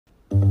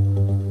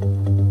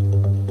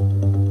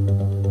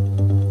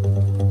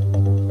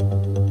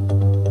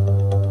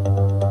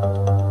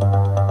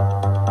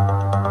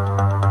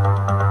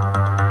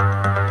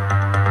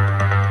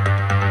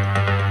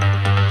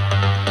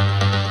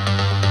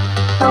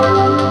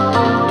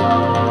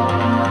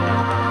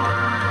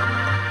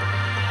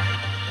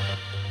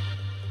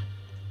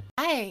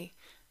Hi,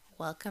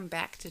 welcome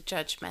back to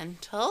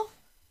Judgmental.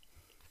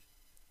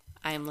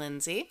 I'm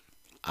Lindsay.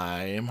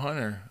 I am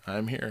Hunter.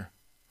 I'm here.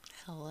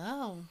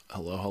 Hello.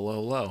 Hello.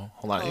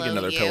 Hold on, I need Hello,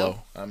 another you.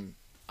 pillow. I'm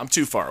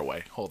too far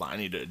away. Hold on, I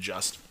need to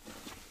adjust.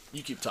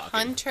 You keep talking.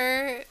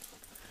 Hunter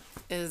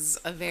is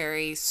a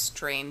very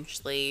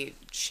strangely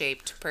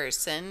shaped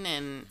person,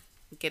 and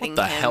getting What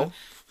the him hell?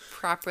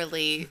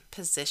 properly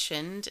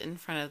positioned in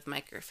front of the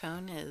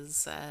microphone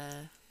is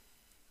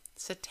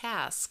it's a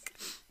task.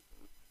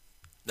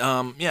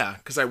 Yeah,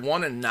 because I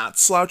want to not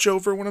slouch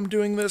over when I'm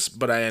doing this,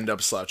 but I end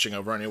up slouching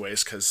over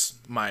anyways because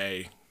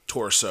my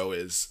torso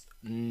is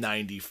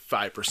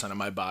 95% of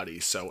my body,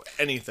 so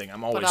anything,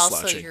 I'm always But also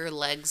slouching. your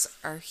legs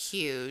are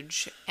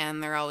huge,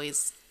 and they're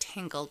always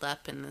tangled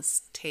up in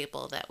this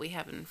table that we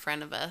have in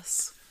front of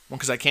us. Well,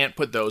 because I can't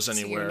put those So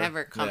anywhere. you're never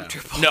Yeah.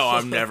 comfortable. No,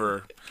 I'm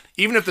never.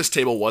 Even if this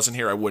table wasn't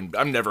here, I wouldn't.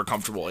 I'm never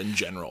comfortable in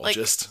general. Like,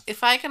 Just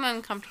if I get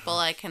uncomfortable,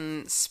 I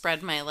can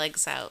spread my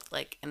legs out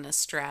like in a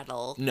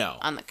straddle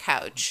on the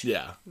couch.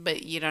 Yeah.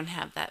 But you don't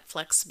have that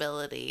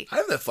flexibility. I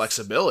have that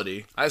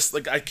flexibility. I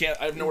can't.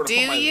 I have nowhere to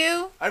put my. Do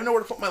you? I have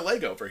nowhere to put my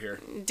leg over here.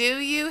 Do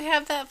you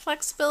have that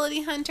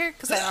flexibility, Hunter?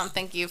 Because I don't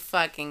think you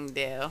fucking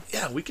do.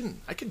 Yeah,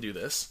 I can do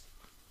this.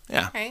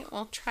 Yeah. All right,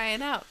 well, try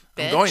it out,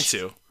 bitch. I'm going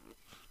to.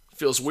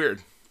 Feels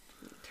weird.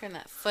 Turn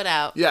that foot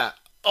out. Yeah.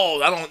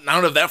 Oh, I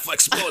don't have that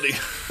flexibility.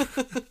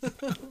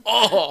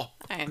 Oh.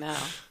 I know.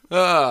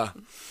 All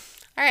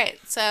right,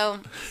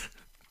 so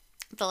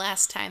the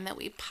last time that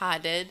we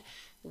podded,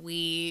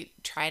 we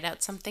tried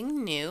out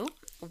something new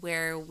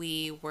where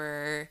we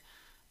were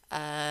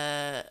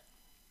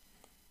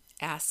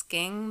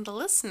asking the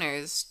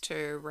listeners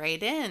to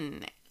write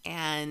in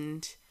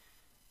and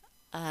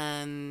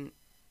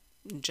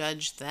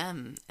judge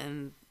them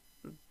and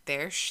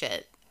their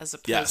shit as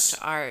opposed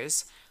to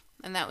ours.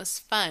 And that was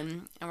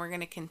fun, and we're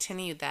going to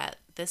continue that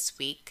this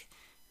week.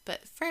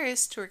 But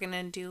first, we're going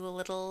to do a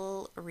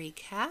little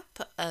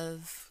recap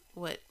of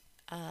what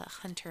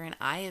Hunter and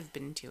I have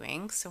been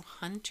doing. So,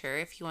 Hunter,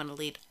 if you want to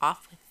lead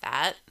off with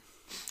that.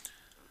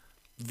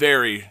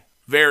 Very,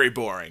 very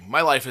boring. My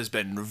life has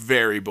been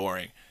very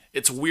boring.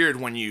 It's weird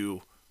when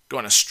you go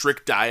on a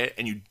strict diet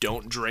and you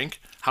don't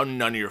drink, how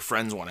none of your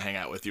friends want to hang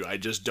out with you. I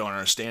just don't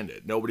understand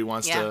it. Nobody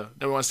wants to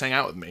hang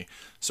out with me.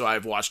 So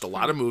I've watched a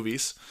lot of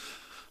movies.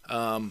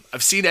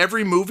 I've seen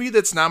every movie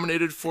that's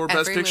nominated for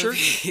Best Picture.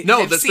 No,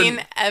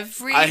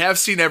 I have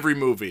seen every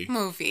movie.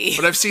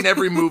 But I've seen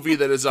every movie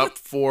that is up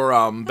for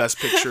Best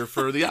Picture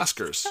for the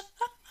Oscars.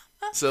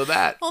 So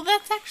that. Well,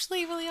 that's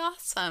actually really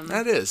awesome.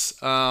 That is.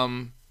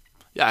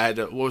 Yeah, I had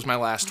to, what was my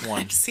last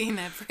one? I've seen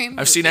every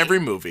movie. I've seen every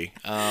movie.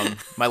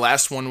 My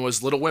last one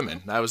was Little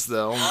Women. That was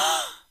the only.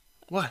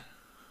 What?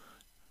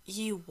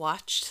 You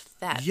watched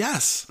that?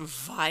 Yes.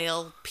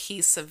 Vile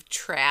piece of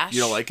trash.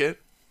 You don't like it?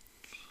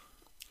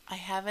 I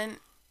haven't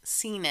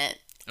seen it.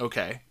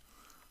 Okay.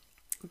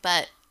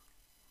 But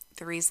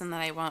the reason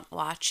that I won't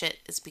watch it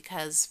is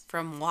because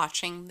from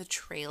watching the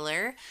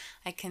trailer,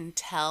 I can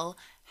tell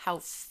how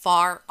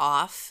far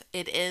off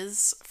it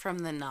is from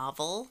the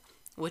novel,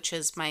 which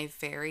is my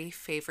very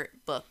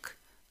favorite book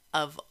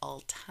of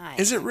all time.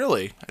 Is it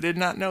really? I did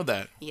not know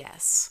that.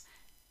 Yes.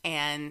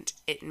 And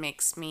it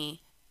makes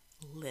me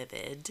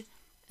livid.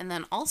 And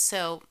then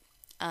also,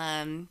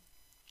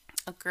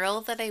 a girl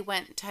that I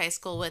went to high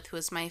school with who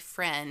was my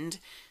friend,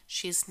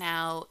 she's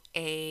now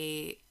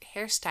a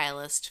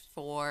hairstylist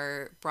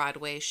for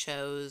Broadway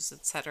shows,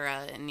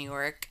 etc. in New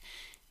York.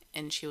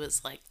 And she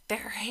was like, the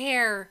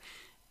hair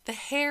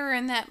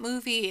in that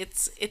movie,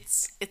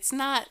 it's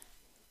not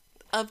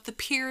of the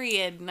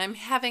period, and I'm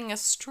having a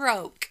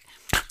stroke.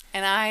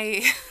 And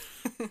I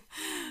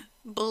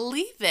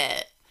believe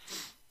it.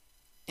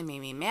 It made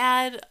me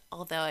mad,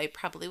 although I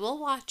probably will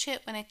watch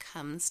it when it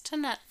comes to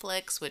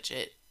Netflix, which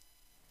it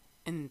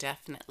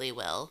indefinitely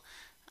will.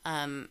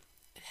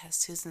 It has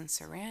Susan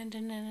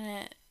Sarandon in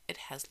it. It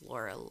has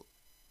Laura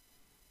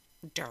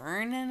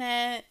Dern in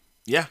it.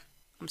 Yeah.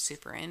 I'm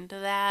super into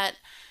that.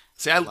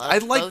 See, I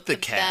like the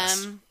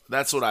cast.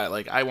 That's what I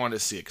like. I want to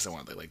see it because I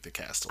want to like the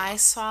cast a lot. I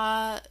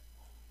saw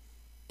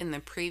in the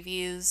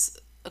previews.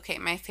 Okay,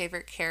 my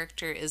favorite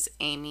character is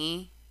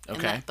Amy in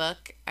that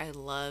book. I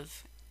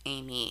love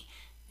Amy.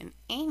 And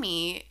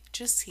Amy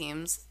just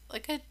seems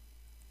like a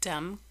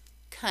dumb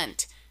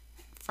cunt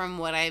from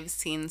what I've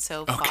seen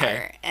so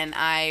far. And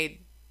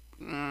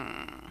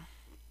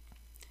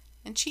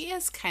and she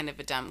is kind of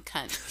a dumb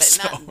cunt, but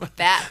not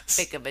that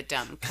big of a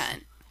dumb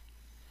cunt.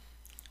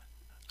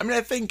 I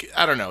mean,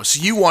 I don't know.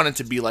 So you want it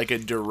to be like a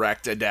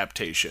direct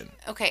adaptation.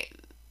 Okay,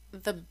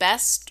 the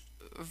best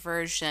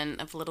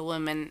version of Little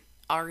Women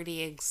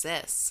already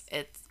exists.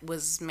 It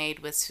was made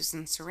with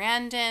Susan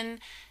Sarandon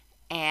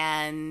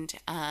and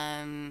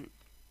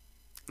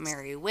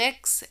Mary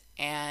Wicks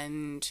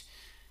and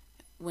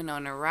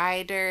Winona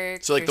Ryder.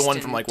 So like Kirsten the one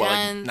from like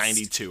Dunst.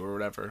 92 or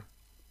whatever,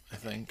 I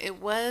think.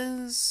 It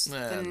was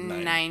the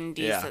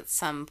 90s at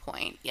some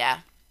point, yeah.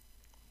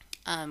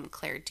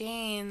 Claire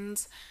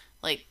Danes,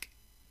 like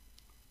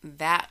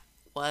that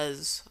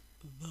was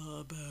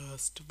the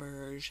best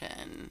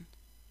version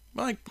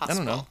Well, I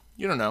don't know. possible.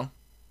 You don't know.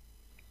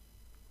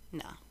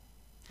 No.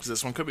 Because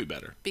this one could be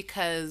better.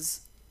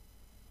 Because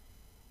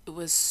it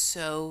was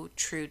so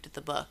true to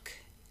the book.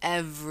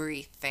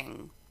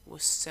 Everything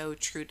was so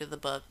true to the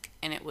book,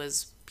 and it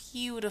was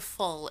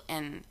beautiful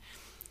and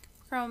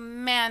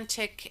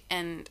romantic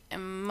and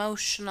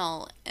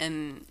emotional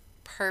and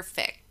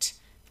perfect.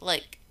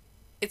 Like,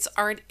 it's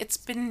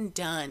been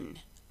done.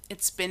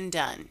 It's been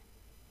done.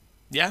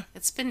 Yeah.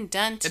 It's been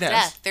done to It has.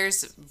 death.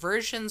 There's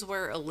versions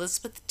where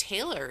Elizabeth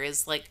Taylor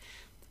is like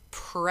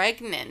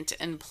pregnant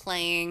and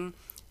playing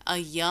a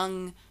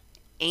young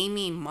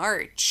Amy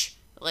March.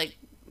 Like,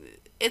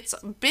 it's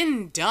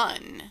been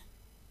done.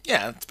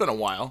 Yeah, it's been a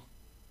while.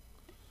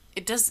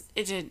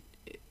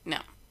 No,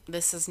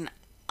 this is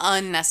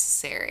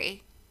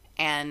unnecessary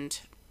and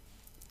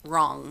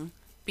wrong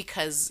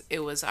because it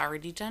was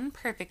already done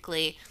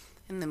perfectly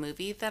in the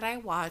movie that I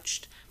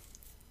watched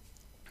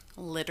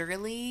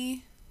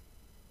literally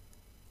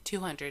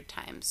 200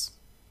 times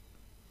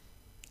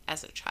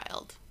as a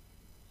child.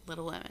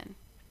 Little Women.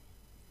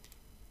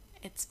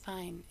 It's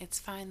fine. It's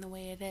fine the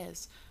way it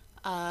is.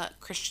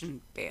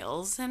 Christian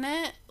Bale's in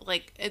it.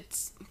 Like,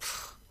 it's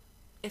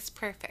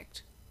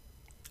perfect.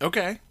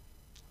 Okay.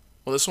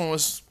 Well, this one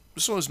was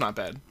not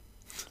bad.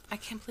 I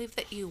can't believe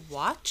that you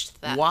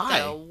watched that. Why?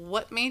 Though.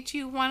 What made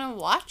you want to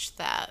watch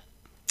that?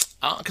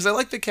 Because I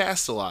like the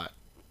cast a lot.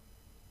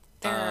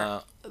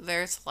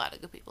 There's a lot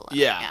of good people in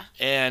Yeah. it. Yeah.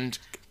 And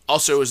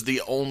also it was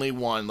the only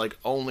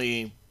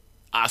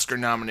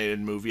Oscar-nominated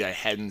movie I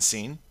hadn't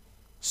seen.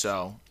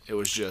 So it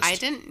was just... I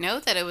didn't know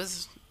that it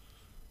was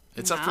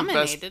It's up for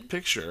nominated. Best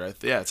Picture.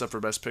 Yeah, it's up for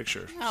Best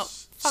Picture. Oh,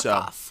 fuck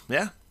off.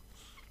 Yeah.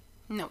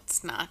 No,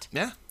 it's not.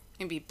 Yeah.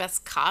 Maybe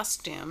best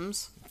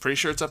costumes. Pretty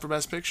sure it's up for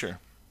Best Picture.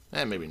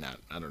 Maybe not.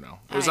 I don't know.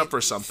 It was up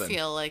for something. I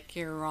feel like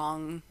you're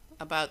wrong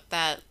about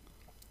that.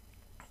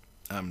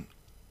 I'm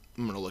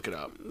going to look it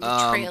up.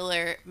 The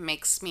trailer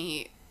makes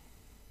me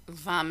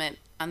vomit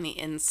on the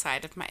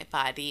inside of my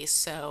body,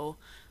 so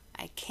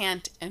I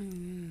can't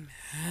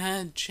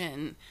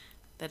imagine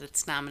that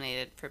it's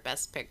nominated for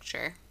Best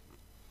Picture.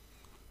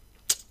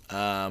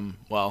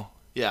 Well,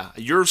 yeah,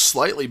 you're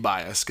slightly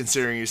biased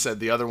considering you said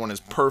the other one is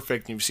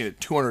perfect and you've seen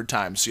it 200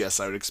 times. So yes,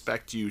 I would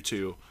expect you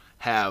to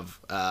have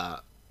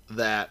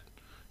that.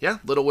 Yeah,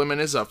 Little Women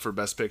is up for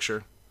Best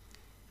Picture.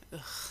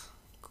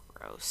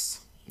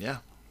 Gross. Yeah,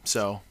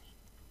 so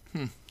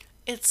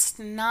It's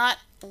not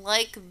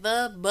like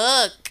the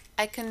book.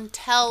 I can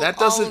tell that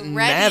doesn't already.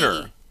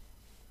 matter.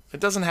 It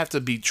doesn't have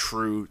to be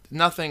true.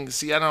 Nothing.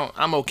 See,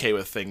 I'm okay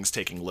with things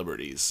taking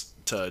liberties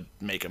to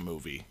make a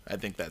movie. I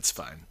think that's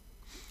fine.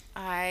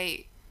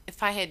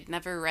 If I had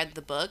never read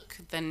the book,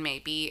 then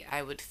maybe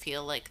I would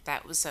feel like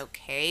that was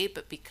okay.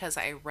 But because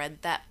I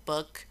read that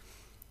book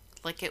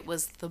like it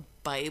was the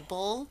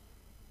Bible,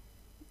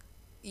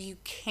 you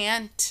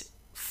can't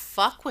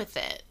fuck with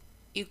it.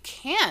 You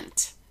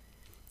can't.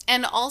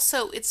 And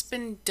also, it's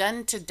been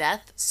done to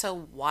death,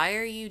 so why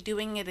are you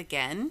doing it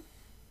again?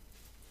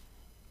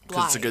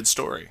 Because it's a good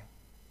story.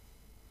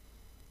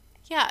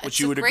 Yeah, Which it's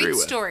you a would agree great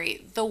with.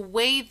 story. The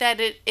way that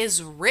it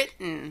is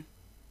written.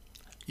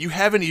 You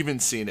haven't even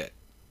seen it,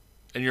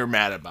 and you're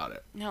mad about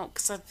it. No,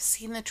 because I've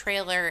seen the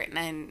trailer,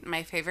 and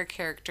my favorite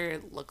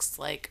character looks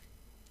like,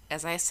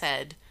 as I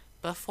said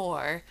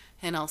before,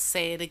 and I'll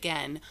say it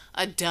again,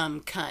 a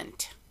dumb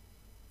cunt.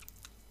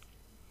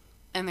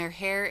 And their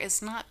hair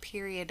is not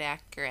period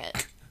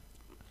accurate.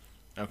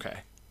 Okay.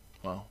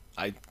 Well,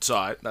 I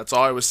saw it. That's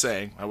all I was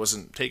saying. I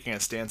wasn't taking a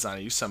stance on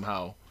it. You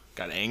somehow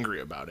got angry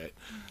about it.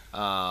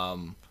 But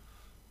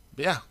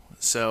yeah.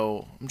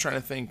 So I'm trying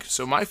to think.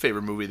 So my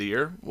favorite movie of the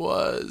year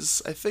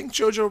was, I think,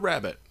 Jojo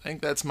Rabbit. I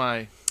think that's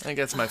my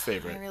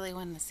favorite. I really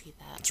want to see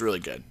that. It's really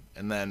good.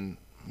 And then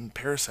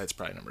Parasite's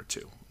probably number 2.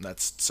 And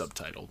that's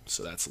subtitled,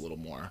 so that's a little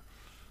more.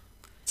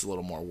 It's a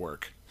little more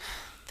work.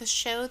 The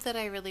show that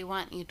I really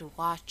want you to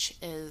watch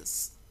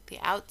is The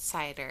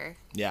Outsider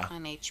Yeah.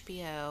 on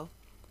HBO.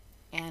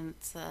 And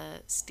it's a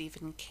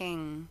Stephen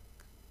King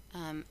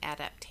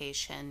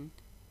adaptation.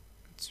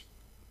 It's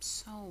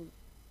so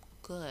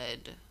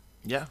good.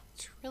 Yeah.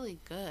 It's really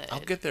good. I'll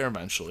get there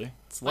eventually.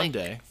 It's One like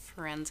day.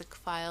 Forensic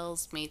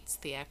Files meets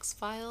The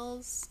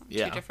X-Files.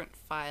 Yeah. 2 different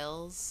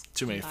files.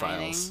 Too many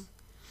combining. files.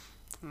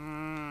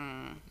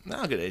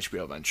 I'll get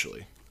HBO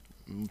eventually.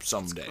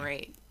 Someday.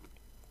 Great.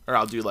 Or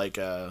I'll do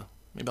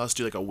maybe I'll just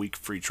do a week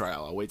free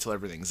trial. I'll wait till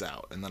everything's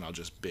out and then I'll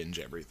just binge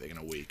everything in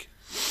a week.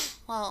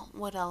 Well,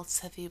 what else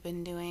have you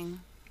been doing?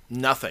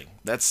 Nothing.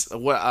 That's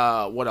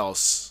what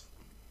else?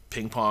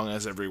 Ping pong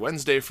as every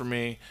Wednesday for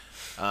me.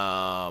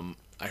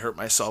 I hurt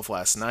myself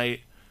last night,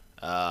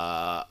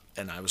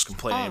 and I was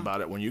complaining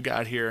about it when you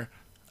got here.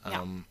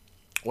 Yeah.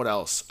 What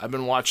else? I've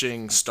been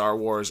watching Star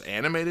Wars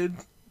animated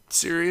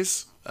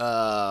series.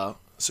 So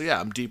yeah,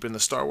 I'm deep in the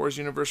Star Wars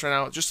universe right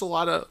now. Just a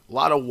lot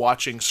of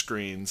watching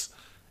screens,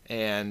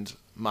 and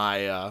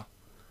my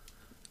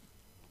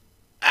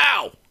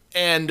ow,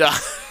 and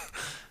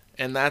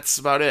And that's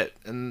about it.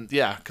 And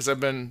yeah, because I've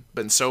been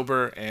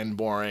sober and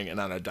boring and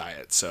on a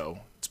diet,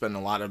 so it's been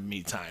a lot of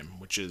me time,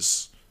 which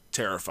is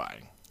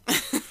terrifying.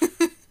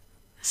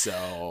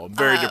 So I'm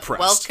very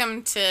depressed.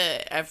 Welcome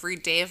to every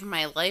day of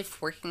my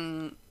life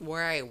working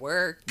where I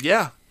work.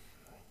 Yeah.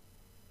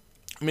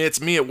 I mean,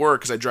 it's me at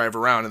work because I drive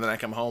around, and then I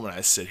come home and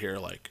I sit here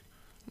like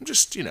I'm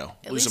just, losing my mind.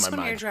 At least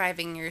when you're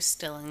driving, you're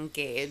still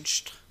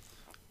engaged.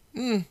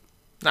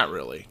 Not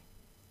really.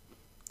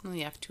 Well,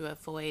 you have to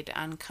avoid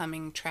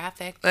oncoming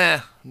traffic.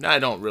 I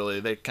don't really.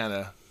 They kind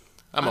of...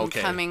 I'm okay.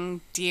 Oncoming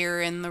deer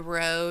in the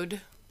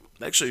road.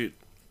 Actually,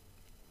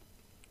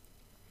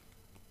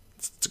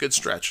 it's a good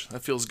stretch.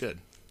 That feels good.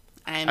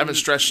 I haven't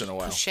stretched in a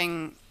while.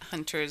 Pushing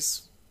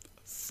Hunter's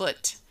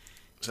foot.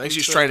 So I think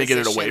she's trying to get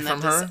it away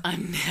from her.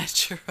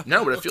 Unnatural.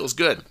 No, but it feels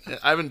good.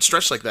 I haven't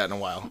stretched like that in a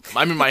while.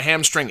 I mean, my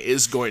hamstring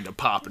is going to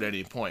pop at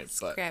any point.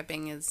 But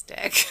grabbing his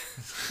dick.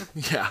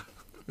 Yeah.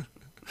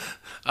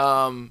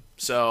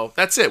 So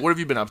that's it. What have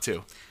you been up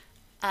to?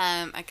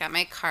 I got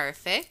my car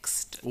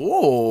fixed.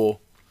 Whoa.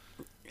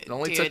 It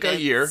only took a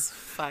year. It's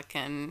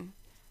fucking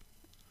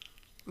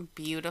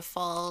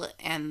beautiful,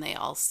 and they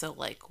also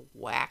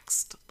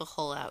waxed the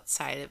whole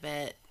outside of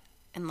it,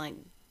 and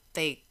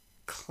they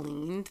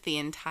cleaned the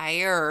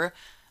entire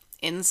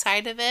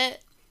inside of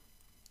it.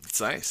 It's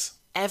nice.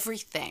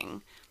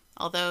 Everything.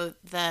 Although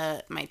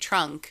my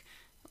trunk,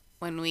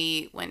 when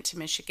we went to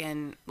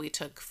Michigan, we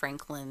took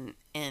Franklin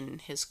in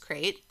his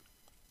crate,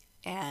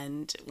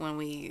 and when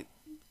we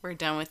were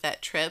done with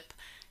that trip,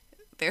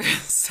 there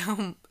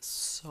was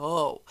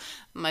so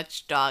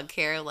much dog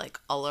hair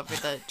all over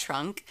the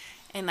trunk,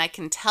 and I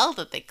can tell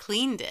that they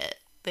cleaned it.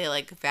 They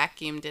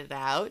vacuumed it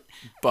out,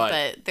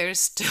 but there's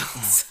still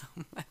so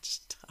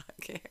much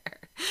dog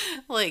hair.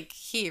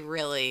 He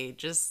really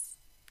just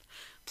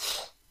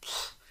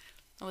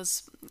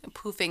was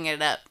poofing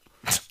it up.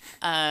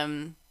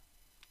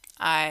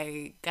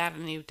 I got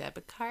a new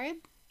debit card.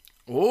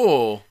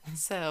 Oh.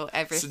 So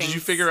everything. So did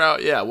you figure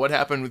out, what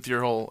happened with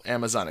your whole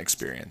Amazon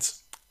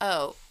experience?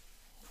 Oh.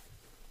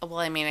 Well,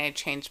 I mean, I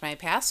changed my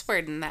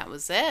password and that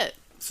was it.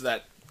 So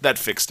that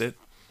fixed it.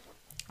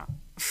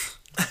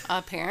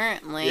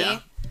 Apparently. Yeah.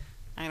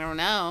 I don't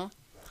know.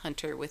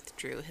 Hunter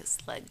withdrew his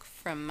leg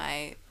from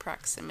my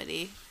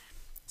proximity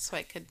so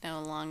I could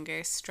no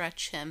longer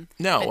stretch him.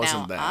 No, but it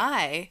wasn't now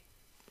that.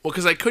 Well,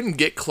 because I couldn't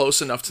get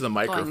close enough to the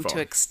microphone. Going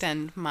to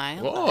extend my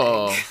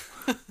leg.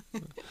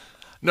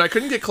 No, I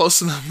couldn't get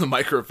close enough to the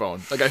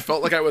microphone. I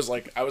felt like I was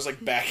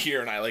back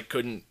here and I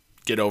couldn't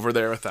get over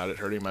there without it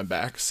hurting my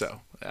back.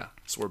 So yeah,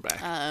 so we're back.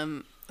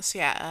 So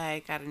yeah,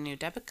 I got a new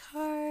debit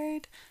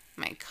card.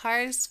 My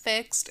car's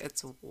fixed.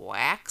 It's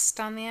waxed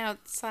on the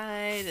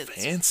outside. It's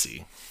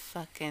fancy.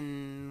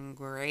 Fucking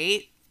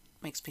great.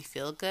 Makes me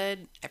feel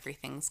good.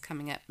 Everything's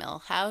coming at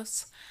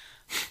Millhouse.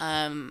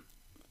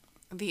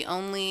 The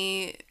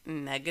only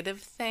negative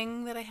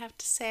thing that I have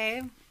to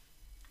say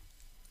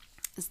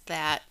is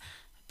that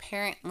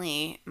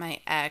apparently my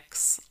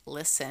ex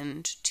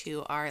listened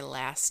to our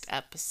last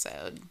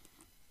episode.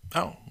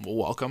 Oh, well,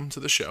 welcome to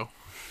the show.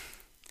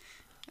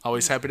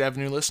 Always happy to have a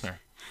new listener.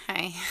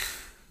 Hi.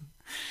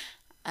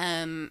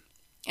 And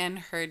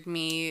heard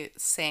me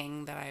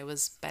saying that I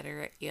was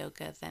better at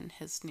yoga than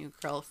his new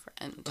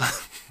girlfriend.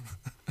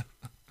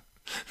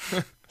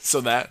 So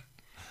is that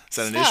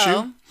an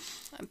issue?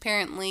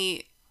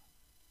 Apparently,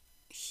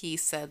 he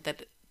said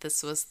that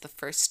this was the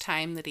first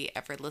time that he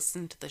ever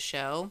listened to the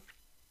show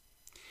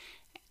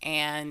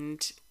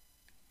and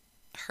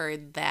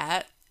heard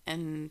that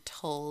and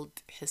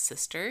told his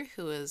sister,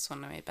 who is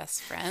one of my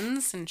best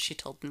friends, and she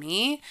told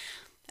me.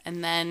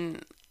 And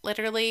then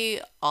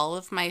literally all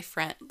of my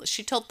friends,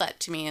 she told that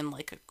to me in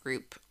a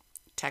group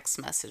text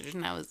message,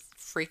 and I was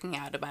freaking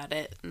out about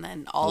it. And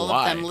then all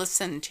of them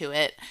listened to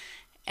it,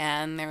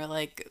 and they were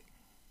like,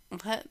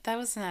 "What? That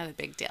was not a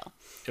big deal."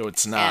 No,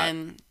 it's not.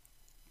 And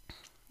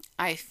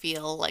I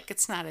feel like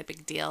it's not a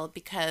big deal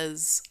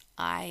because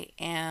I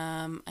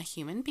am a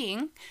human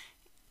being,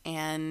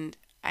 and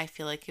I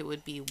feel like it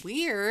would be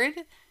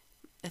weird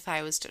if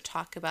I was to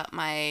talk about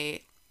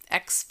my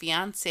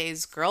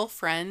ex-fiance's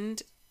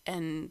girlfriend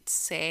and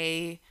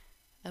say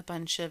a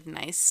bunch of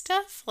nice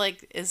stuff.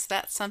 Is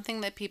that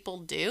something that people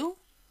do?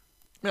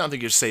 I don't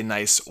think you say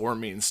nice or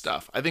mean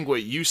stuff. I think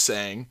what you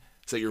saying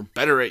is that you're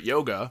better at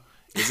yoga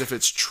is if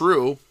it's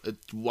true. I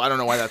don't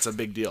know why that's a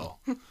big deal.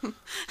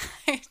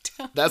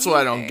 That's what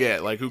I don't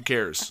get. Who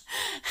cares?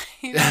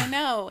 I don't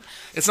know.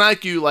 It's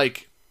not like you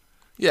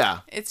yeah.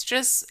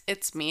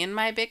 It's me and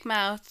my big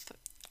mouth.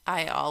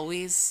 I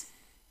always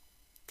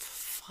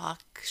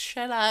fuck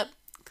shit up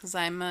because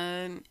I'm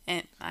an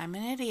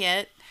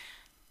idiot.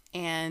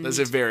 And that's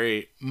a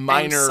very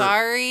minor. I'm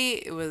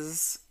sorry.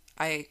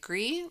 I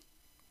agree.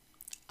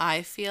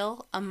 I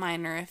feel a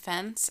minor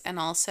offense, and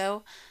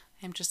also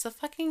I'm just a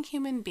fucking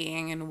human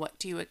being, and what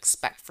do you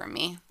expect from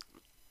me?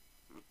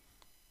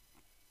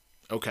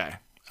 Okay.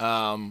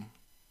 I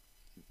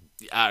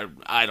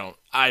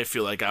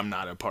feel like I'm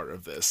not a part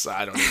of this.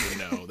 I don't even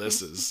know.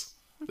 This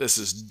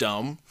is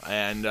dumb,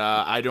 and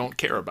I don't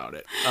care about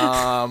it.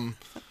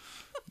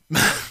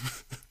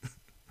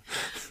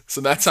 So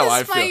that's how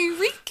I This is feel.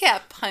 my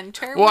recap,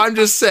 Hunter. Well, What I'm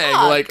just the saying,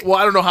 fuck? like, well,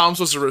 I don't know how I'm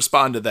supposed to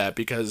respond to that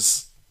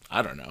because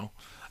I don't know.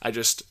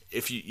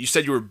 If you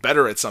said you were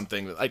better at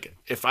something, like,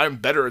 if I'm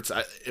better at,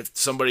 if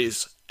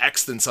somebody's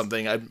X than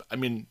something, I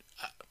mean,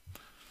 I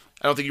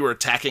don't think you were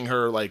attacking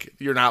her, like,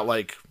 you're not,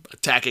 like,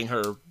 attacking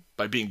her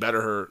by being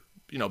better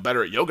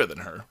at yoga than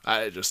her.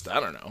 I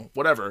don't know.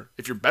 Whatever.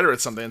 If you're better at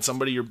something than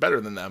somebody, you're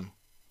better than them.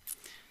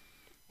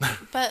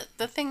 But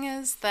the thing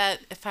is that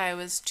if I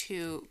was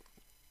to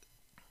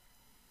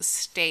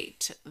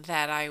state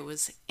that I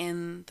was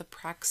in the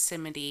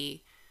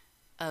proximity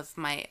of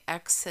my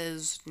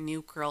ex's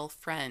new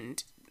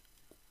girlfriend,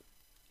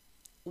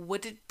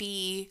 would it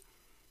be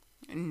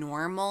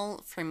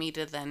normal for me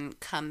to then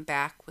come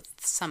back with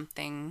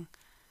something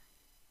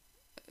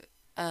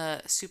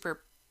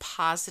super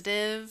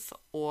positive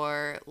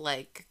or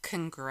like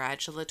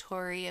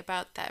congratulatory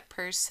about that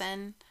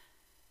person?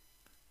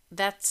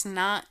 That's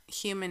not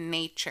human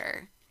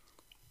nature.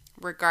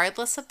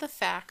 Regardless of the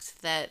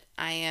fact that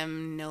I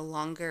am no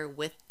longer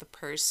with the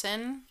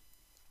person,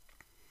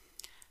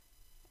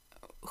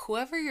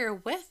 whoever you're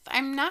with,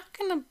 I'm not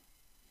gonna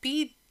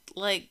be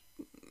like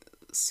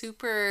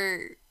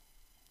super.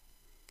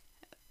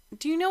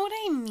 Do you know what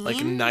I mean?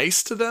 Like,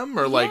 nice to them?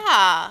 Or, like,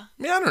 Yeah. I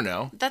don't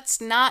know. That's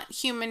not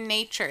human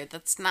nature.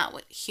 That's not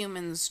what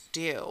humans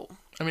do.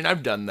 I mean,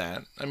 I've done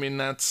that. I mean,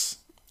 that's...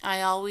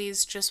 I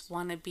always just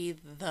want to be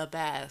the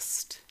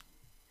best.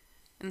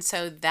 And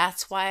so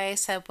that's why I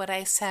said what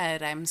I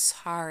said. I'm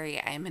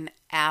sorry. I'm an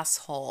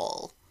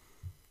asshole.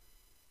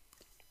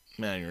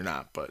 Man, you're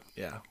not, but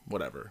yeah,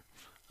 whatever.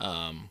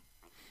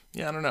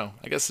 Yeah, I don't know.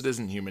 I guess it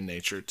isn't human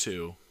nature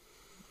to...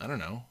 I don't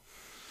know.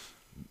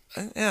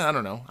 I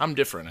don't know. I'm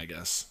different, I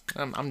guess.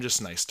 I'm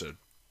just nice to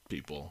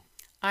people.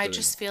 I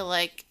just feel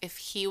like if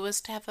he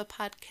was to have a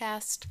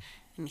podcast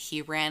and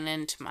he ran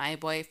into my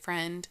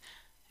boyfriend,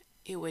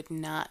 it would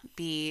not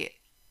be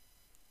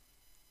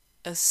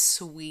a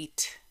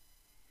sweet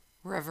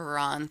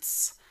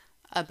reverence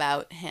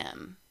about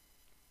him.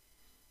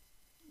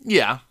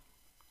 Yeah.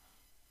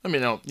 I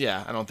mean, I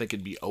don't think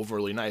it'd be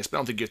overly nice, but I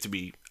don't think you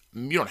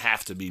don't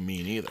have to be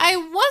mean either. I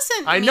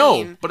wasn't I mean.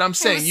 know, but I'm I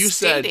saying was you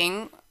said...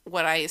 stating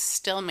what I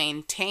still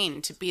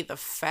maintain to be the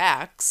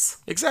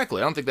facts.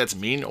 Exactly. I don't think that's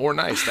mean or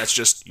nice. That's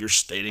just you're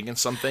stating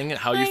something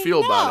how you I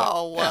feel about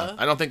know. it. Yeah.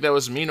 I don't think that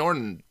was mean or...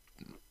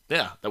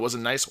 Yeah, that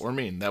wasn't nice or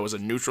mean. That was a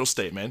neutral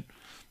statement.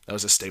 That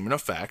was a statement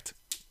of fact.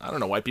 I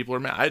don't know why people are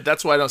mad.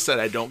 That's why I don't say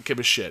I don't give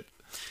a shit.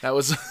 That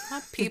was...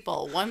 Not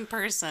people. One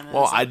person is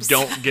Well, I upset.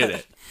 don't get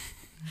it.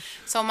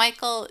 So,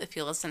 Michael, if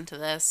you listen to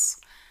this,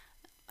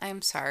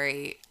 I'm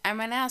sorry. I'm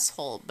an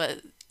asshole,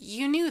 but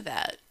you knew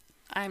that.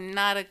 I'm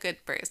not a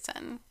good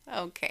person.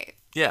 Okay.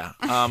 Yeah.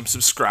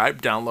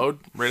 Subscribe, download,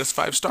 rate us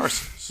 5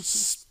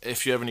 stars.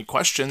 If you have any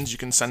questions, you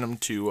can send them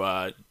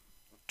to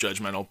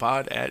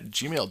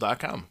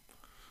judgmentalpod@gmail.com.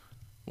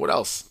 What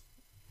else?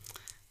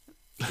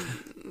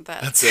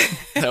 That's it.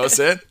 That was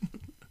it.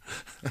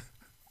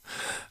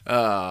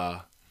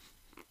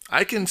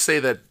 I can say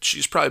that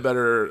she's probably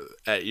better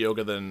at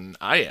yoga than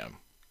I am.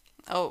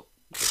 Oh,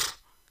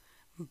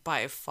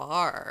 by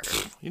far.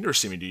 You never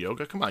seen me do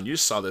yoga. Come on, you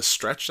just saw this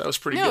stretch. That was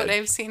pretty No, good.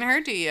 I've seen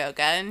her do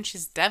yoga, and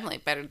she's definitely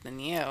better than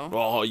you.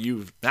 Well,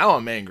 now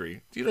I'm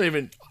angry. You don't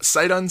even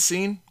sight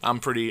unseen. I'm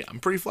pretty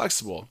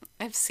flexible.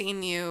 I've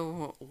seen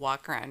you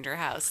walk around your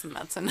house, and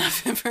that's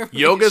enough information.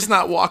 Yoga's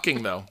not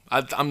walking though.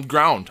 I'm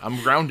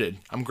grounded.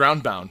 I'm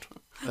ground bound.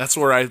 That's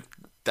where I'm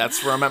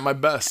at my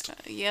best.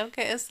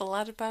 Yoga is a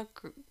lot about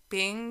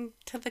being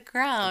to the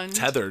ground.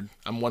 Tethered.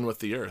 I'm one with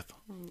the earth.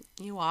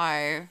 You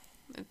are.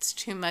 It's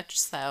too much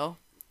so.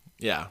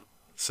 Yeah.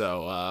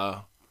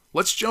 So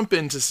let's jump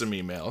into some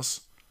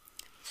emails.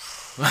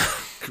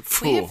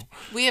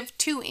 We have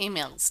 2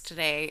 emails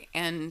today,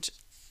 and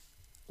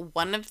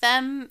one of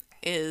them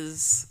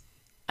is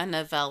a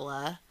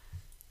novella.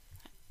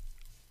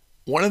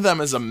 One of them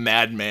is a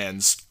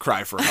madman's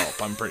cry for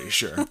help, I'm pretty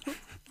sure.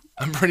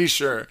 I'm pretty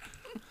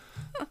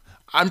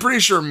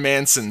sure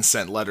Manson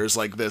sent letters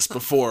like this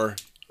before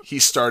he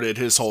started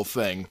his whole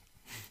thing.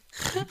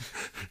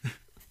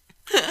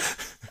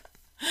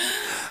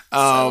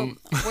 So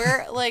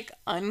we're like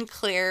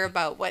unclear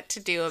about what to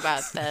do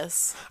about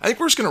this. I think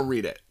we're just gonna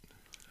read it.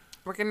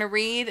 We're gonna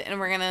read and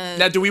we're gonna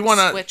Now, do we want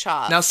to switch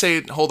off? Now,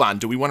 hold on.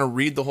 Do we want to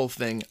read the whole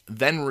thing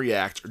then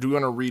react, or do we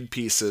want to read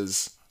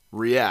pieces,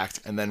 react,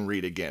 and then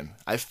read again?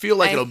 I feel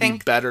like it'll be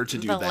better to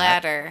do the that.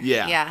 latter.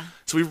 Yeah. Yeah.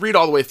 So we read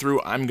all the way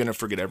through. I'm gonna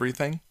forget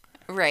everything.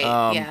 Right.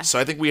 Yeah. So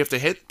I think we have to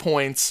hit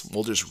points.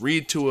 We'll just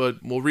read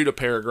a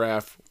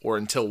paragraph, or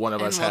until one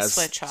of us we'll has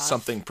switch off.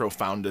 something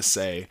profound to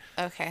say.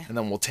 Okay. And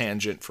then we'll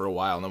tangent for a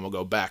while, and then we'll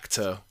go back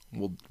to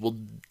we'll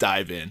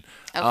dive in.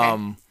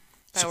 Okay.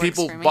 So works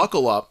people for me.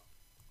 buckle up.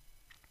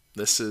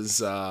 This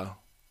is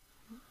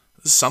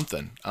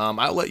something.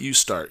 I'll let you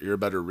start. You're a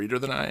better reader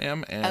than I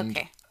am, and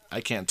Okay.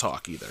 I can't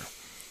talk either.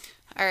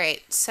 All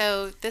right.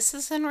 So this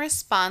is in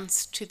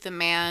response to the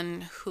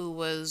man who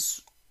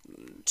was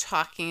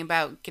talking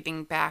about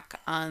getting back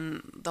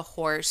on the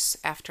horse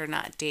after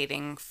not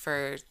dating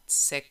for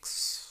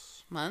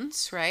 6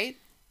 months, right?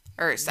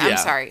 Or, I'm Yeah,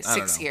 sorry, I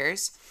don't 6 know.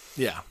 years.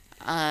 Yeah.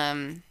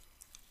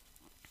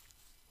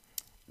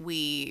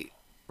 We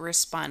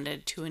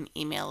responded to an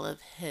email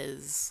of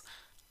his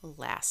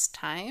last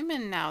time,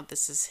 and now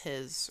this is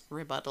his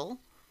rebuttal.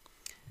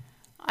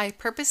 I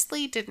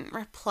purposely didn't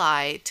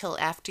reply till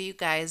after you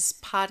guys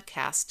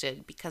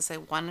podcasted because I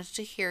wanted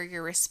to hear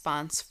your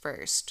response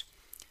first.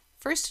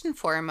 First and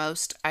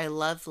foremost, I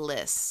love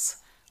lists.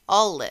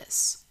 All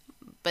lists.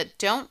 But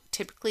don't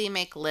typically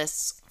make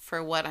lists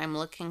for what I'm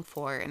looking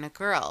for in a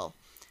girl.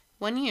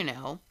 When you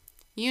know,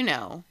 you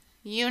know,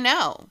 you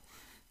know.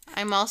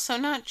 I'm also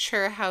not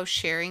sure how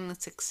sharing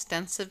this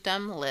extensive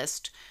dumb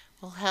list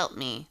will help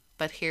me,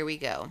 but here we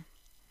go.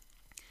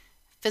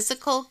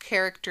 Physical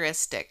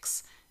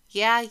characteristics.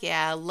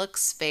 Yeah,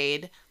 looks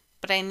fade,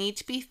 but I need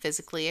to be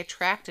physically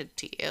attracted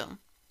to you.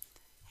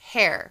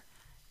 Hair.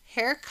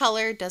 Hair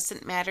color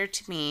doesn't matter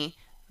to me,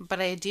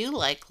 but I do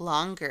like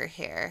longer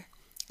hair.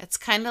 It's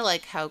kind of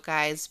like how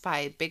guys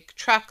buy big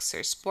trucks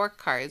or sport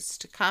cars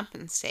to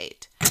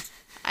compensate.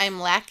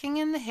 I'm lacking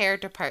in the hair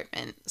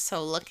department,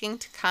 so looking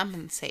to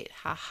compensate.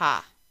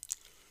 Haha.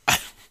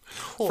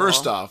 Cool.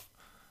 First off,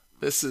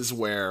 this is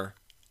where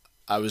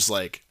I was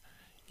like,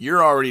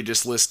 you're already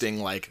just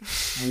listing like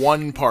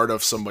one part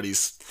of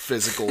somebody's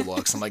physical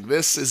looks. I'm like,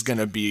 this is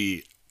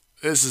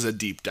a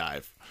deep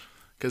dive.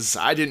 Because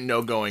I didn't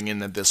know going in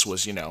that this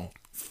was,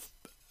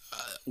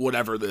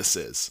 whatever this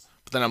is.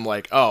 But then I'm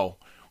like, oh,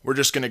 we're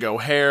just going to go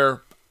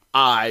hair,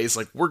 eyes.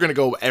 Like, we're going to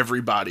go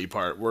every body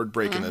part. We're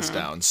breaking this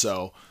down.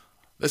 So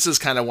this is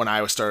kind of when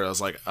I started. I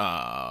was like,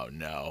 oh,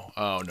 no.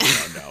 Oh,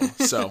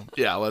 no. So,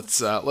 yeah,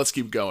 let's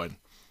keep going.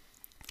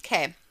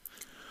 Okay.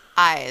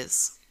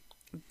 Eyes.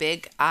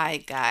 Big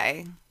eye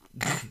guy.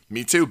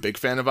 Me too. Big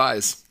fan of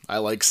eyes. I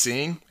like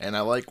seeing, and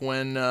I like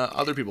when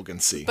other people can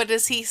see. But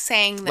is he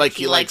saying that Like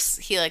he likes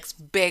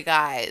big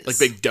eyes? Like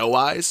big doe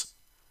eyes?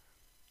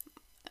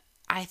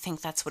 I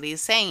think that's what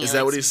he's saying. Is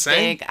that what he's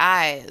saying? Big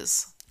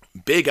eyes.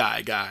 Big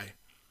eye guy.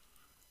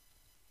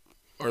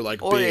 Or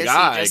like or big is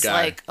eye he just guy.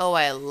 like, oh,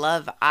 I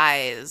love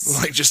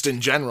eyes? Like just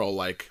in general,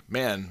 like,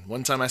 man,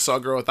 one time I saw a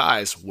girl with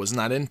eyes, was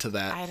not into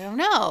that. I don't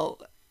know.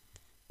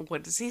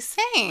 What is he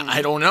saying?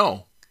 I don't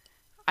know.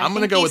 I'm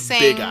going to go with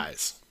big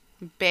eyes.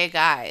 Big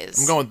eyes.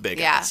 I'm going with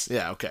big eyes.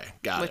 Yeah, okay.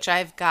 Got it. Which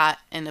I've got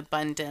in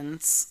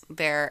abundance.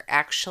 They're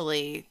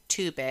actually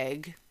too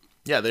big.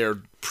 Yeah, they're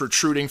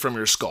protruding from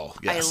your skull.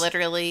 Yes. I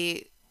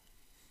literally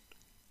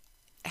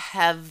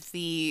have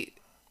the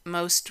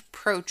most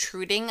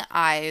protruding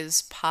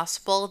eyes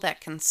possible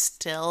that can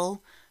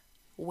still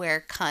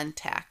wear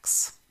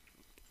contacts.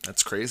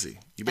 That's crazy.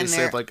 You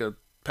basically have like a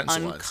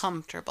pencil eyes.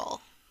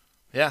 Uncomfortable.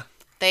 Yeah.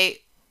 They...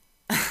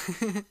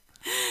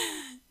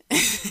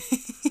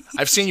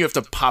 I've seen you have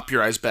to pop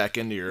your eyes back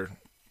into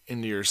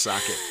your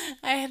socket.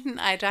 I had an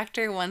eye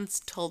doctor once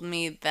told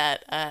me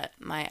that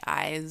my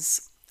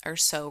eyes are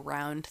so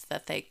round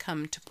that they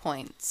come to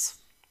points.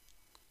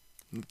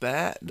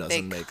 That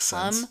doesn't make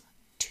sense. They come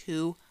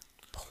to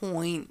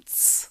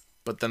points.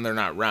 But then they're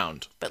not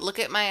round. But look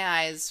at my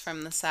eyes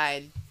from the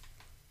side.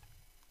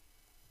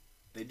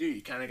 They do.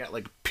 You kind of got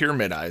like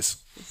pyramid eyes.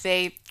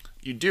 They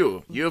You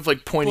do. You have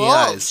like pointy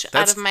bulge eyes.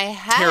 That's out of my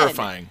head.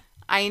 terrifying.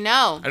 I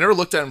know. I never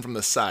looked at them from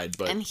the side,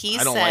 but And he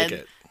I don't said like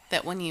it.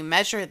 that when you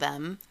measure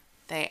them,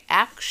 they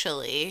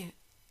actually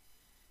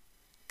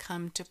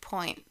come to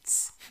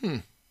points.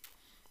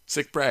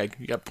 Sick brag.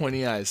 You got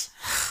pointy eyes.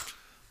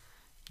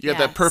 You got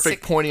Yeah, that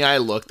perfect pointy eye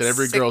look that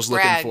every Sick girl's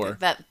brag, looking for.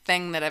 That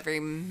thing that every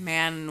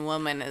man and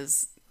woman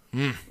is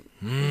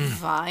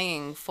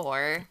vying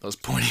for. Those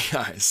pointy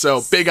eyes.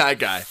 So, big eye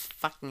guy.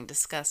 Fucking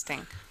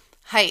disgusting.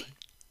 Height.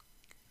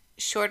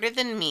 Shorter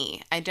than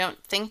me. I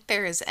don't think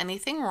there is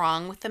anything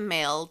wrong with a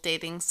male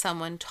dating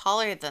someone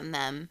taller than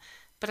them,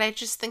 but I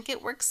just think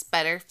it works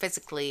better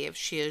physically if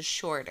she is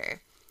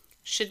shorter.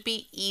 Should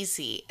be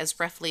easy, as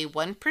roughly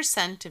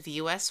 1% of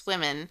U.S.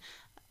 women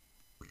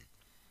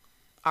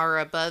are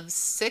above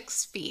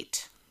 6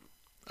 feet.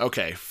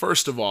 Okay,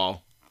 first of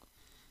all,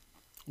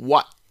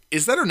 what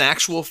is that an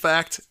actual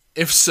fact?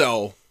 If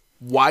so,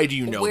 why do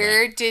you know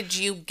Where that? did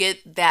you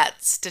get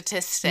that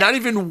statistic? Not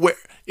even where.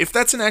 If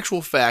that's an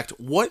actual fact,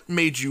 what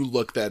made you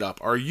look that up?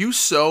 Are you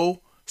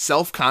so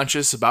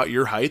self-conscious about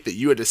your height that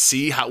you had to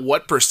see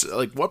what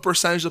percentage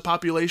of the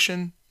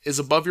population is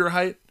above your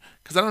height?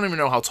 Because I don't even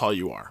know how tall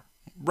you are.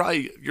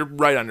 Right, you're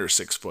right under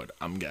 6 foot.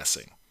 I'm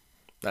guessing.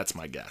 That's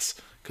my guess.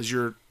 Because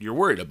you're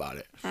worried about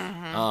it.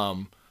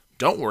 Mm-hmm.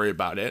 Don't worry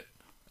about it.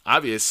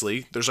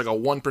 Obviously, there's like a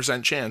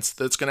 1% chance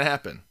that's going to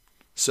happen.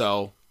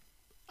 So,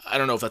 I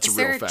don't know if that's a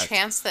real fact. Is there a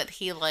chance that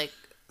he,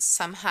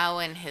 somehow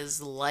in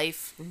his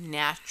life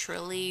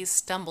naturally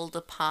stumbled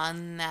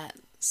upon that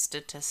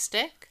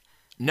statistic?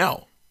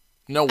 No.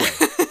 No way.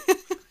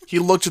 He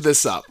looked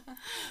this up.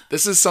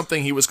 This is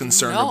something he was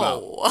concerned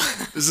about.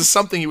 This is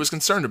something he was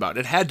concerned about.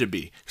 It had to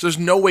be. Because there's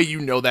no way you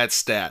know that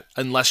stat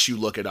unless you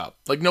look it up.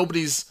 Like,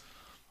 nobody's...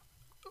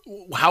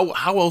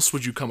 How else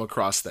would you come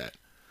across that?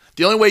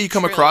 The only way you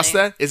come across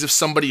that is if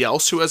somebody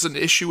else who has an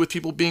issue with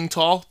people being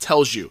tall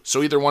tells you.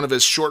 So either one of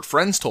his short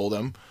friends told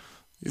him,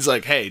 he's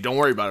like, hey, don't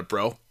worry about it,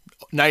 bro.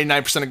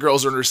 99% of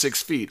girls are under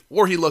 6 feet.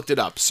 Or he looked it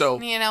up. So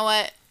You know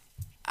what?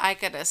 I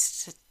got a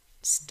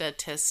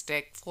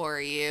statistic for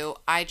you.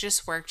 I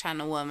just worked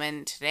on a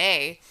woman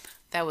today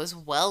that was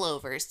well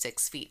over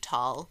 6 feet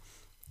tall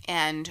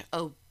and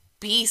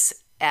obese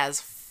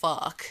as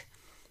fuck.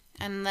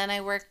 And then I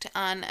worked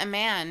on a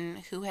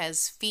man who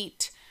has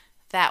feet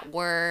that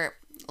were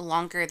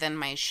longer than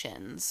my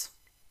shins.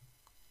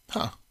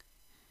 Huh.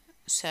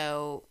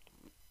 So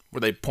Were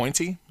they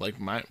pointy? Like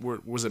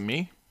was it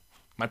me?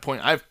 My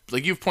point.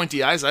 You have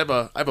pointy eyes. I have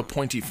a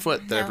pointy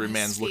foot that no, every his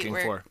man's feet looking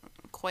were for.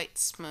 quite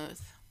smooth,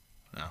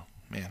 Oh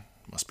man,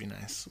 must be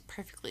nice.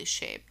 perfectly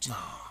shaped.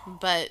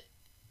 But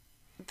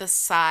the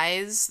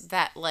size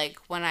that like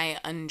when I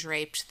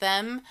undraped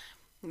them,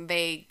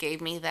 they gave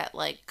me that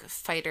like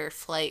fight or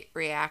flight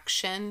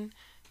reaction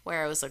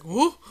where I was like,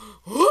 whoa,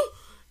 whoa,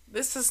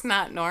 this is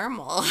not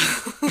normal.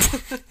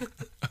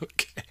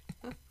 Okay.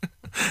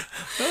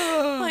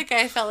 Like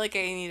I felt like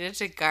I needed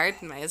to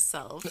guard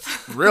myself.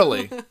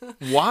 Really?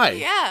 Why?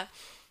 Yeah.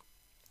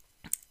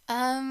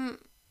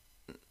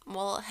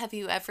 Well, have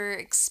you ever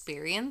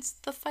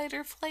experienced the fight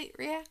or flight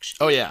reaction?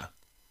 Oh yeah.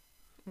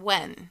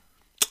 When?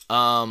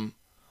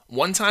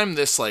 One time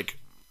this is like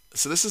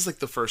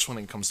the first one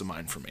that comes to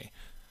mind for me.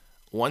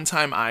 One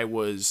time I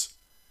was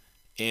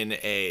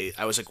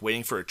like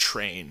waiting for a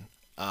train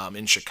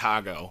in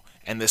Chicago,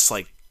 and this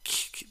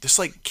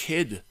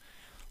kid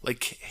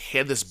like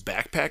had this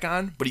backpack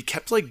on, but he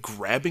kept like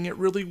grabbing it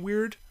really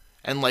weird,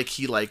 and like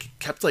he like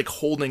kept like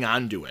holding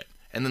on to it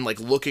and then like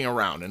looking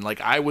around, and like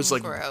I was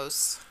like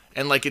Gross.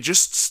 and like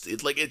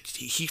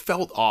he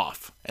felt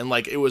off, and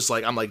like it was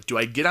like I'm like, do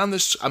I get on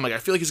this? I'm like, I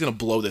feel like he's gonna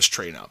blow this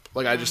train up.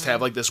 Like I just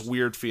have like this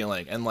weird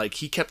feeling, and like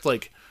he kept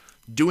like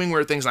doing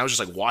weird things, and I was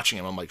just like watching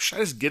him. I'm like, should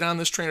I just get on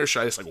this train or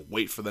should I just like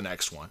wait for the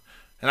next one?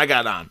 And I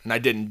got on, and I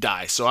didn't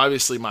die. So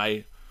obviously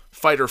my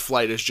fight or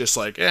flight is just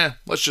like,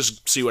 let's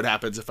just see what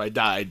happens. If I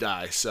die, I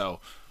die. So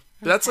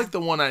but that's like the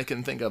one I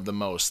can think of the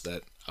most,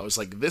 that I was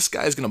like, this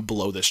guy's gonna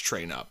blow this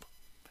train up.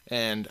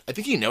 And I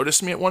think he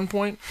noticed me at one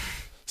point.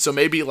 So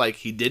maybe like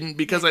he didn't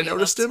because I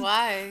noticed him.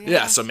 Why?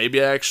 Yeah. So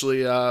maybe I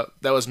actually that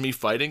was me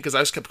fighting, because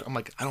I'm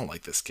like, I don't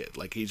like this kid.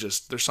 Like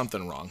there's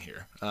something wrong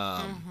here.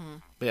 But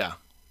yeah.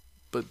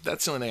 But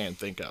that's the only thing I can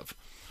think of.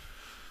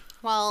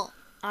 Well,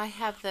 I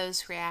have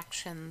those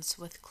reactions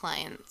with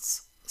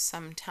clients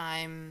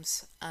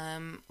sometimes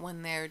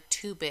when they're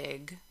too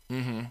big.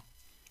 Mm-hmm.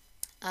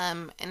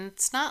 And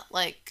it's not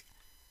like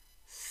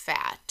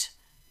fat.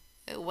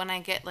 When I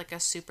get like a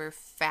super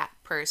fat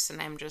person,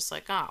 I'm just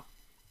like, oh,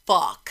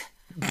 fuck.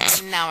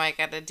 Now I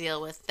gotta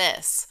deal with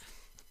this.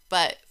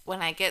 But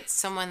when I get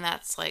someone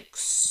that's like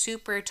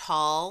super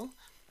tall,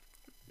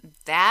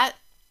 that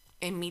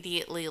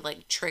immediately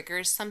like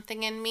triggers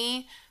something in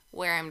me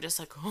where I'm just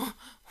like, oh,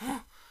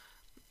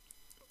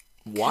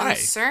 Why?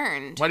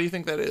 concerned. Why do you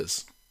think that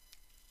is?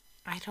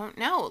 I don't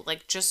know.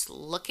 Like just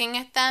looking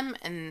at them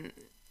and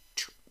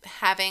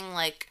having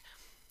like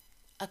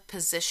a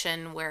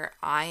position where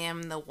I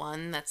am the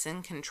one that's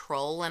in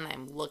control and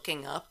I'm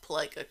looking up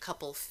like a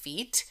couple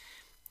feet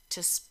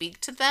to speak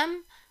to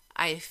them,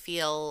 I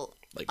feel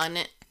Like-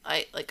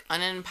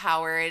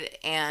 unempowered,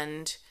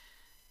 and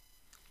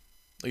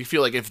You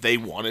feel like if they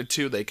wanted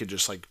to, they could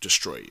just like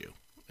destroy you.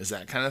 Is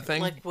that kind of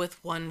thing? like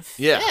with one fist.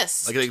 Yeah.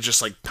 Like they could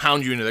just like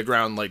pound you into the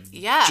ground, like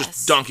Yes.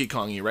 just Donkey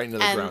Kong you right into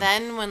the And ground.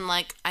 then when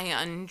like I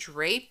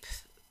undrape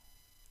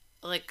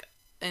like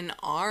an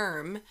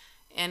arm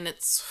and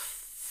it's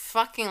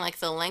fucking like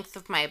the length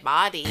of my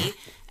body,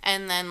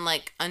 and then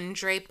like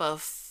undrape a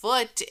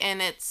foot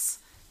and it's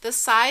the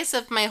size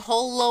of my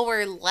whole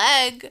lower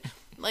leg,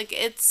 like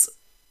it's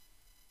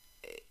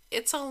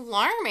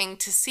alarming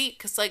to see,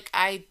 because like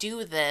I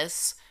do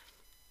this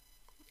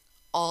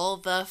all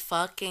the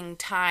fucking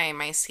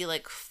time. I see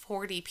like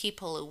 40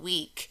 people a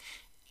week,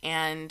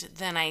 and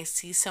then I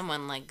see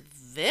someone like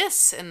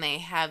this and they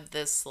have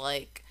this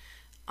like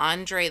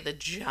Andre the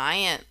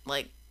Giant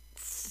like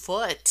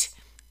foot.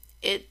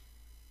 It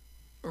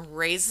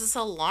raises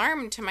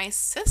alarm to my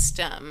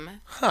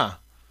system. Huh.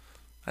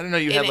 I didn't know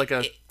you And had like a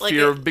it-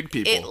 fear of big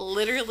people. It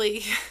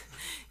literally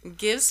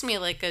gives me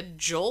like a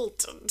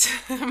jolt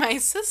to my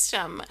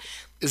system.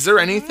 Is there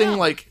anything No.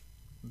 like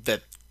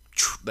that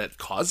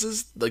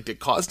causes like that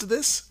caused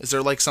this? Is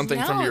there like something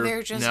No, from your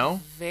they're just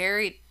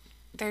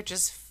they're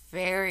just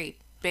very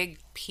big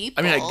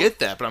people. I mean, I get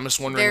that, but I'm just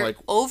wondering They're like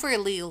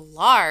overly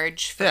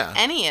large for Yeah.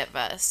 any of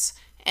us.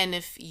 And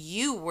if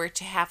you were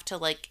to have to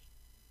like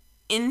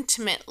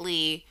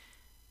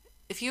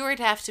if you were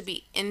to have to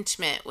be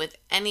intimate with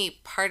any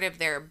part of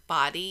their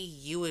body,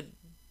 you would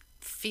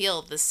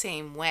feel the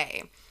same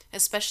way,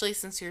 especially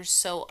since you're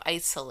so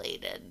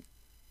isolated.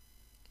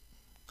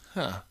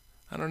 I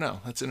don't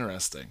know. That's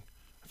interesting.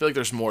 I feel like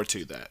there's more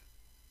to that.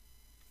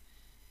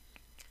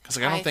 Because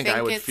like, I don't think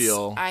I would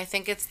feel. I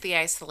think it's the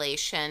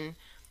isolation.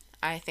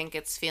 I think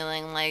it's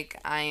feeling like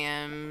I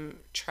am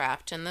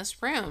trapped in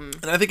this room.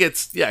 And I think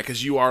it's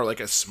because you are like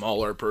a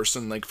smaller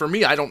person. Like for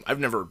me, I've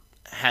never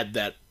had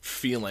that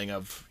feeling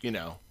of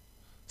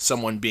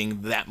someone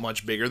being that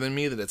much bigger than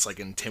me that it's like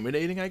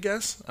intimidating. I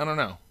guess I don't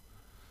know.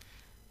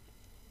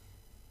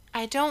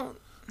 I don't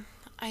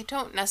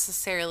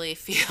necessarily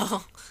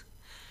feel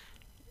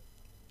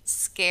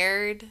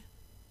scared.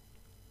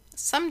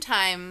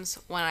 Sometimes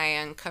when I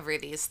uncover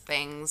these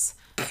things,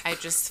 I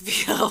just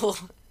feel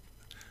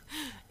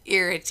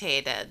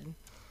irritated,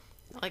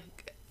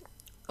 like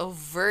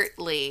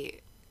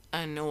overtly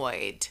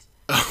annoyed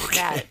Okay.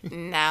 that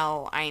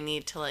now I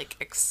need to like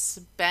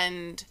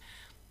expend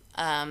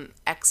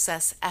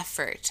excess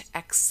effort,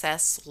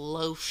 excess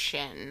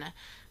lotion,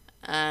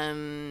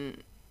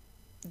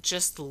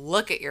 just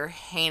look at your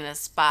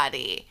heinous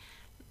body.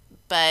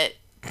 But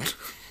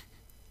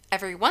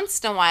every once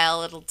in a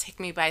while, it'll take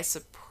me by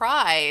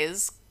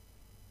surprise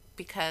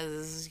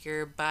because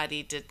your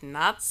body did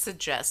not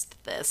suggest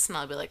this. And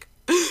I'll be like,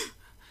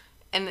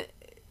 and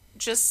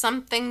just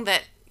something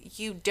that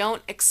you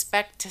don't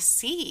expect to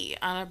see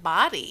on a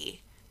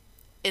body.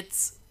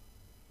 It's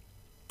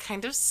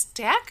kind of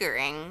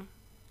staggering.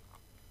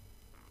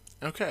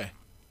 Okay.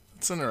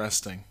 That's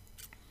interesting.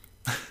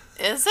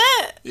 Is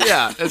it?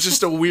 Yeah, it's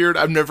just a weird.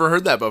 I've never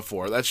heard that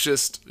before. That's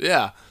just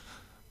yeah.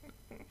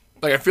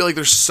 Like I feel like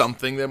there's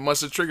something that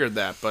must have triggered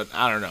that, but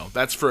I don't know.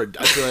 I feel like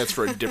that's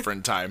for a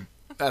different time.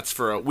 That's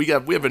for we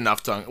have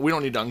enough to. We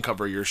don't need to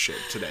uncover your shit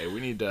today. We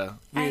need to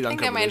I think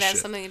uncover it might this have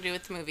shit. something to do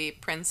with the movie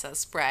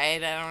Princess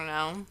Bride. I don't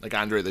know. Like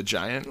Andre the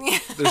Giant. Yeah.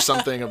 There's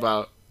something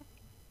about.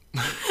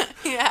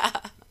 Yeah.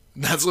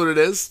 That's what it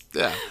is.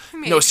 Yeah.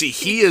 Maybe. No, see,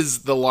 he is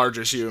the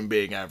largest human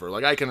being ever.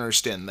 Like I can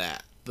understand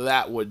that.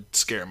 That would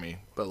scare me.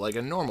 But like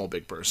a normal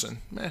big person,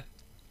 meh.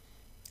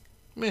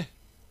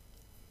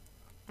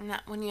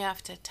 Not when you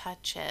have to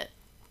touch it.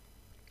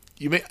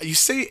 You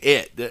say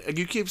it.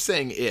 You keep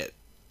saying it.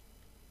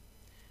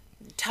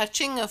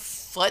 Touching a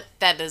foot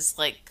that is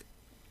like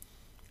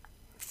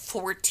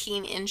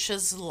 14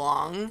 inches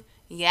long.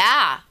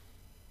 Yeah.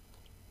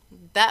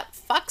 That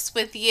fucks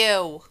with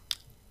you.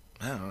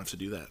 I don't have to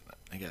do that,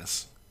 I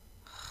guess.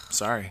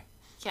 Sorry.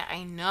 Yeah,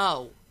 I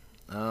know.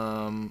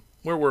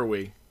 Where were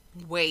we?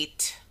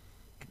 Wait.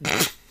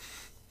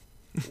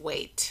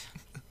 Wait.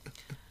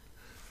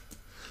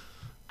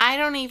 I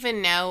don't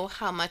even know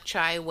how much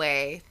I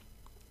weigh,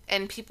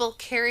 and people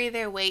carry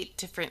their weight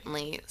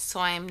differently, so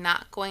I am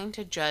not going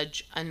to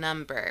judge a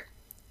number. ...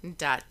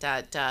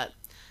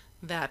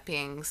 That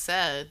being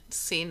said,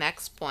 see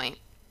next point.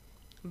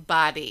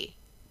 Body.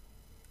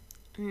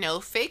 No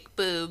fake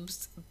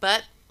boobs,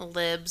 but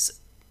libs.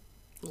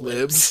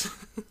 Libs?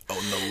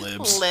 Oh, no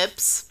libs.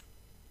 Lips,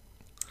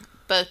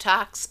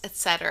 Botox,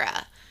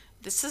 etc.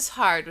 This is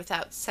hard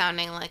without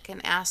sounding like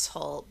an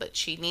asshole, but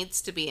she needs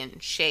to be in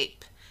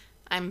shape.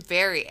 I'm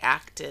very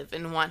active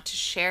and want to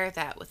share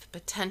that with a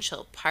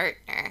potential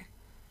partner.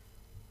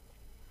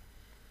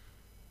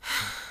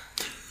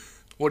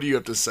 What do you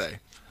have to say?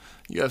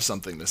 You have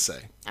something to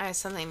say. I have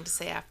something to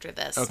say after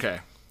this. Okay.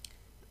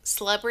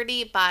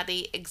 Celebrity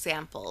body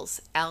examples.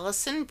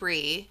 Alison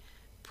Brie,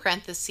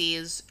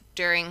 parentheses,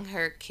 during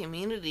her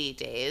community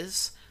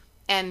days,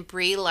 and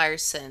Brie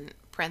Larson,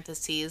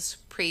 parentheses,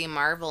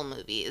 pre-Marvel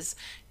movies.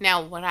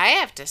 Now, what I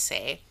have to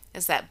say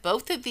is that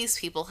both of these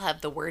people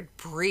have the word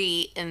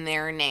Brie in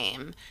their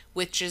name,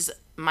 which is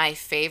my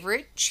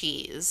favorite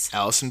cheese.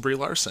 Allison Brie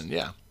Larson,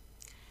 yeah.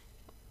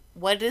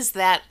 What is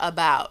that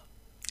about?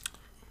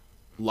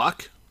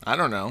 Luck? I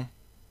don't know.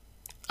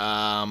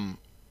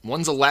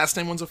 One's a last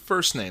name, one's a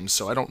first name,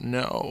 so I don't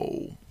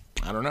know.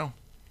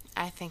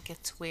 I think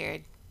it's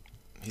weird.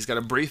 He's got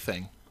a Brie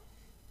thing.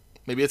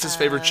 Maybe it's his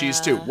favorite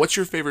cheese, too. What's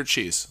your favorite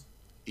cheese?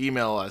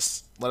 Email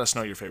us. Let us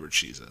know what your favorite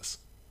cheese is.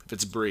 If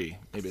it's Brie,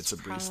 maybe it's a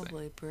Brie's thing.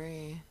 Probably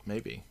Brie.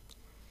 Maybe.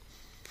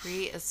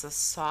 Brie is a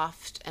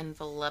soft and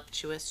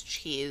voluptuous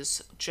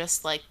cheese,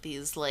 just like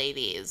these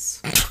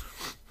ladies.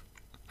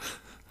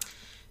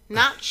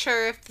 Not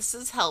sure if this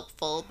is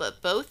helpful,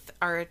 but both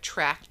are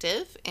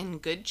attractive, in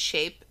good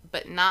shape,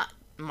 but not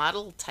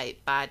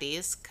model-type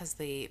bodies, because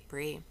they eat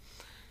Brie.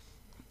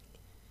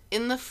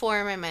 In the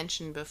form I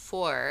mentioned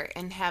before,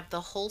 and have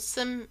the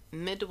wholesome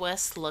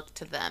Midwest look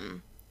to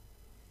them.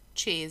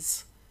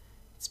 Cheese.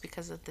 It's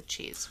because of the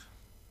cheese.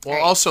 Well,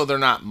 Right. also, they're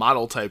not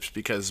model types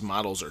because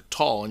models are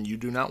tall, and you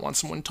do not want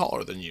someone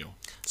taller than you.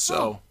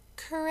 So,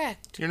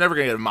 Correct. you're never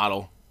going to get a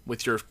model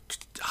with your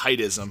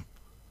heightism.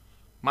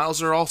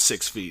 Models are all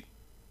 6 feet.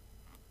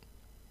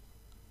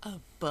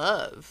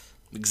 Above.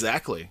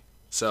 Exactly.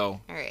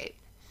 So, All right.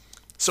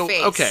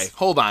 Face. okay,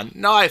 hold on.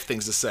 Now I have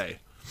things to say.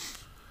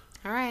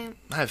 All right.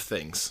 I have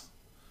things.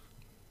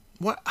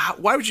 Why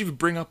would you even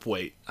bring up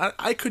weight?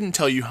 I couldn't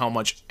tell you how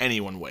much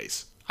anyone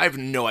weighs. I have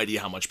no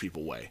idea how much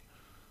people weigh.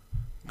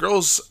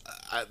 Girls,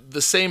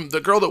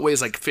 the girl that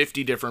weighs like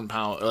 50 different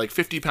pounds, or like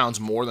 50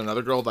 pounds more than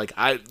another girl,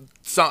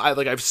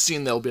 I've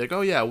seen they'll be like,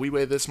 oh yeah, we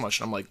weigh this much.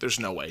 And I'm like, there's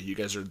no way. You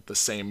guys are the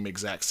same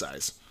exact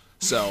size.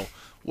 So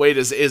weight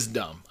is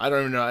dumb. I don't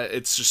even know.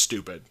 It's just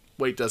stupid.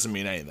 Weight doesn't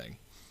mean anything.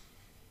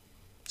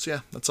 So yeah,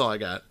 that's all I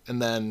got.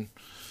 And then,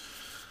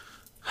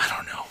 I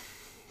don't know.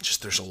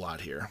 Just there's a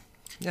lot here.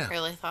 Yeah.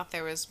 Really thought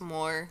there was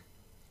more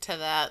to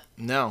that.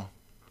 No.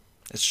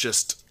 It's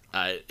just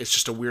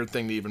a weird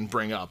thing to even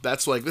bring up.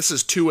 That's like, this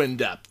is too in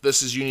depth.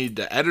 You need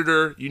an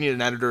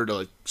editor to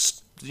like,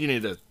 you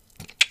need to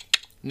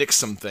nix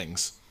some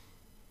things.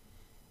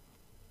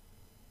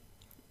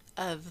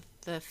 Of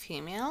the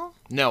female?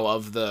 No,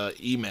 of the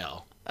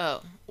email.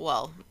 Oh,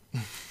 well.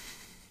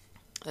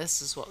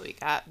 This is what we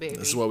got, baby.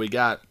 This is what we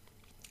got.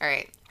 All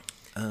right.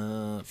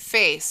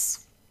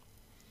 Face.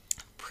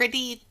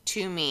 Pretty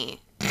to me.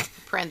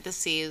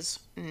 Parentheses.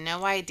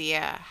 No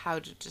idea how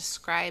to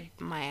describe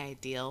my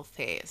ideal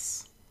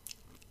face.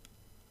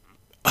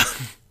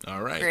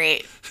 All right.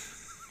 Great.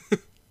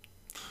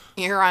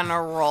 You're on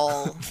a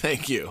roll.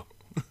 Thank you.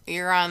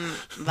 You're on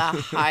the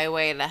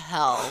highway to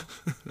hell.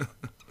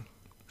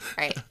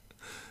 Right.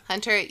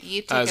 Hunter,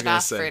 you take it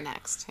off for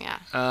next.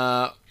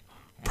 Yeah.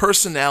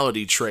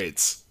 Personality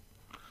traits.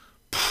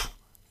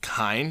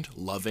 Kind,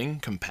 loving,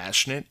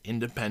 compassionate,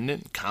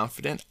 independent,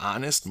 confident,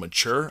 honest,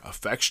 mature,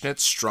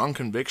 affectionate, strong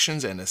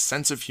convictions, and a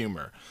sense of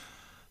humor.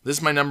 This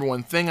is my number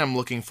one thing I'm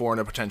looking for in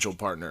a potential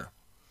partner.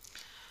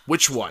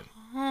 Which one?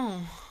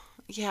 Oh,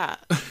 yeah.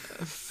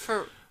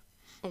 For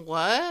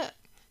what?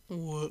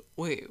 What?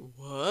 Wait,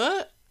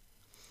 what?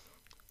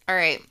 All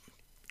right.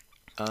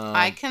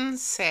 I can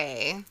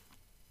say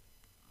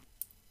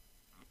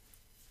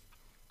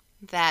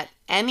that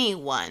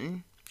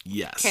anyone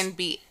can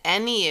be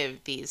any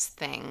of these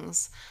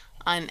things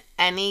on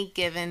any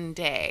given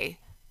day,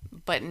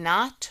 but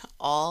not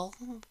all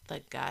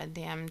the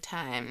goddamn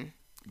time.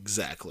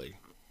 Exactly.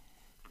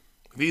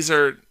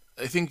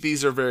 I think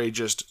these are very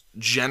just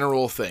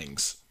general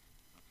things.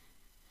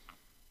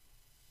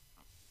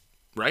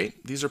 Right?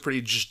 These are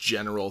pretty just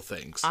general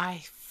things.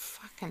 I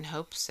fucking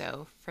hope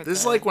so. This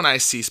is like when I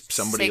see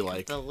somebody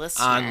like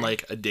on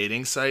like a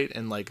dating site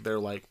and like they're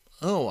like,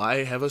 oh,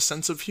 I have a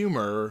sense of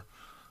humor. Or,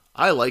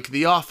 I like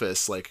The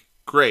Office. Like,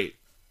 great.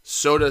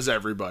 So does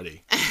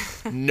everybody.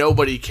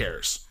 Nobody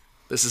cares.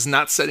 This is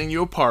not setting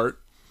you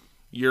apart.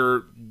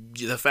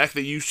 The fact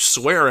that you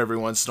swear every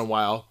once in a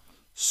while,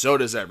 so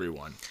does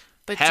everyone.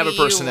 But have do a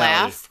personality.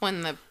 You laugh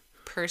when the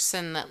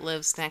person that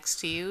lives next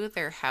to you,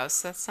 their house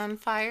sets on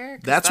fire?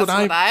 That's what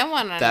I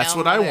want to know. That's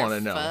what I want to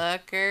know.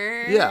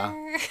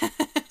 Yeah.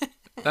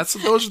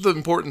 Those are the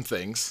important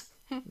things.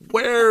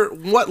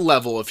 What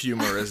level of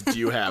humor do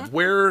you have?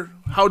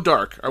 How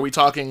dark? Are we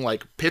talking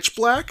like pitch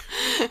black?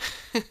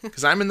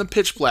 Because I'm in the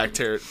pitch black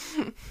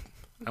territory.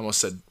 I almost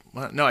said,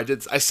 no, I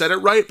did. I said it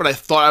right, but I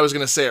thought I was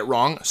going to say it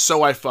wrong,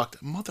 so I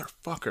fucked.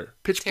 Motherfucker.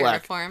 Pitch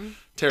black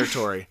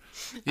territory.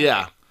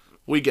 Yeah,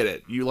 we get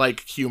it. You like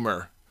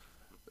humor.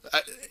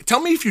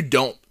 Tell me if you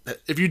don't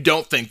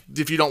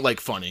like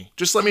funny.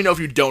 Just let me know if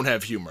you don't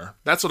have humor.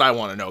 That's what I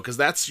want to know,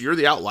 because you're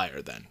the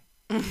outlier then.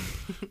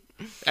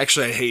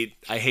 Actually,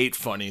 I hate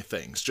funny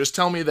things. Just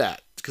tell me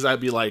that, because I'd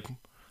be like,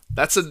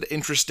 that's an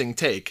interesting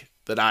take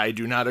that I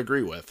do not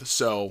agree with.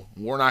 So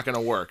we're not going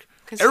to work.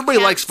 Everybody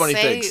likes funny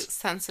things.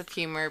 Sense of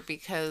humor,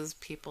 because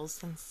people's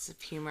senses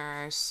of humor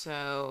are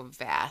so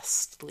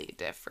vastly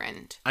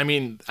different. I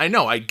mean, I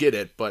know, I get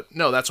it, but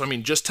no, that's what I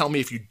mean. Just tell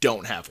me if you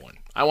don't have one.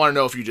 I want to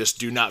know if you just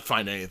do not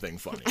find anything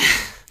funny.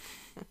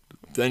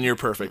 Then you're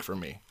perfect for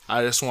me.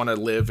 I just want to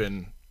live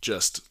in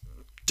just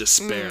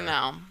despair.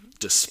 No.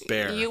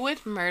 Despair. You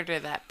would murder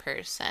that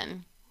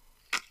person.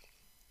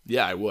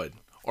 Yeah, I would.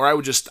 Or I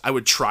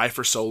would try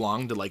for so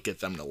long to like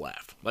get them to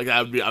laugh. Like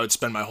I would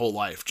spend my whole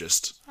life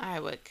just. I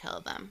would kill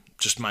them.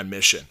 Just my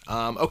mission.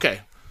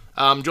 Okay.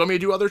 Do you want me to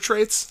do other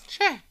traits?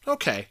 Sure.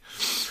 Okay.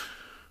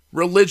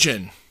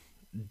 Religion.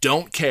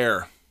 Don't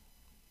care.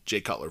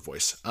 Jay Cutler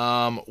voice.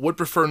 Would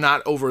prefer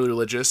not overly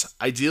religious.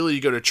 Ideally,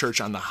 you go to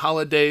church on the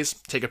holidays,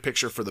 take a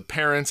picture for the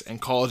parents,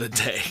 and call it a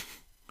day.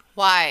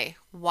 Why?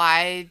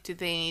 Why do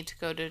they need to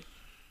go to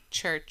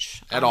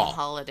church on the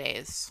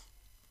holidays?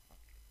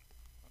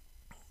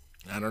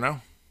 I don't know.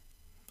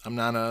 I'm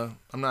not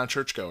a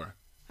churchgoer.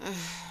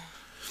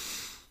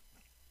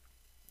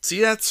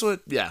 See, that's what.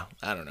 Yeah,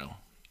 I don't know.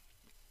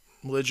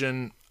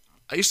 Religion.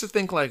 I used to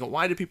think like,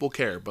 why do people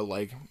care? But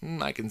like,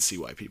 I can see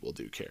why people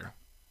do care.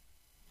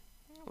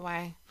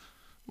 Why?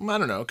 I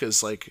don't know, because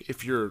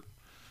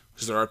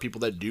there are people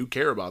that do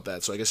care about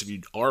that. So I guess if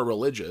you are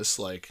religious,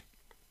 like,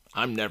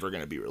 I'm never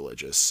going to be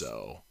religious.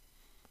 So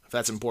if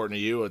that's important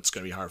to you, it's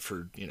going to be hard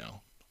for,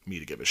 me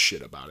to give a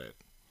shit about it.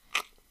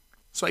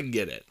 So I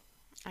get it.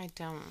 I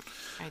don't.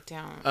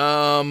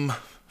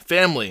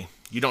 Family.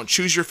 You don't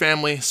choose your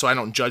family, so I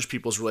don't judge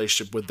people's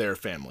relationship with their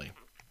family.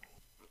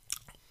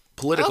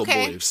 Political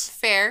beliefs.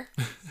 Fair.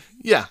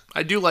 Yeah,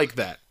 I do like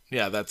that.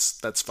 Yeah,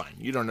 that's fine.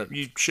 You don't know.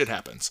 Shit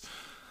happens.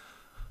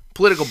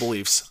 Political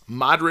beliefs.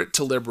 Moderate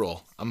to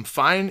liberal. I'm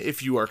fine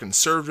if you are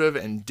conservative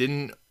and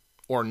didn't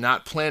or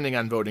not planning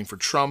on voting for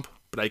Trump,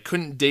 but I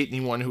couldn't date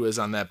anyone who is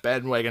on that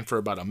bandwagon for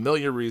about a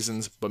million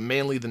reasons, but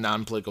mainly the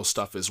non-political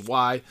stuff is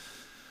why.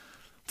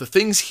 The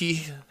things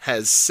he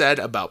has said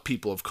about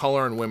people of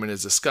color and women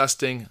is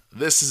disgusting.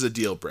 This is a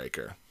deal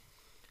breaker.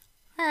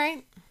 All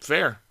right.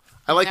 Fair.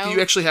 I like that you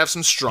actually have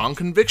some strong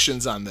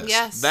convictions on this.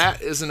 Yes.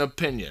 That is an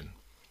opinion.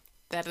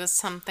 That is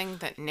something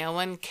that no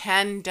one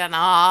can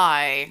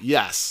deny.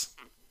 Yes.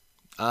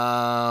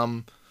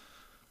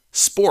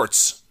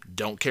 Sports.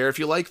 Don't care if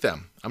you like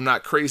them. I'm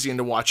not crazy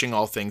into watching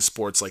all things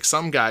sports like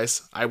some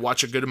guys. I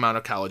watch a good amount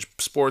of college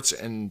sports,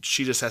 and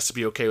she just has to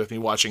be okay with me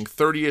watching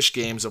 30-ish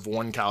games of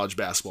one college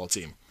basketball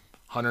team.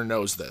 Hunter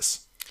knows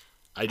this.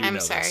 I do know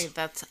this. I'm sorry,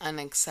 that's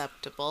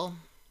unacceptable.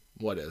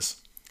 What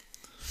is?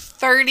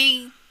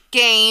 30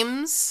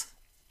 games?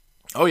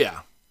 Oh,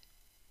 yeah.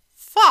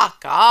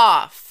 Fuck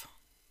off.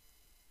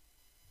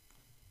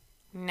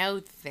 No,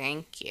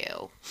 thank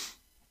you.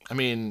 I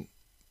mean,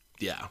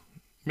 yeah.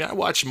 I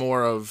watch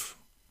more of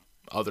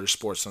other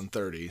sports than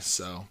 30,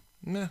 so,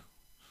 meh.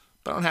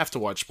 But I don't have to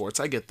watch sports.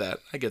 I get that.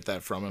 I get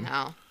that from him.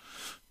 No.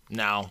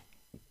 Now,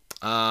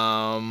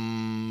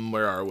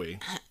 where are we?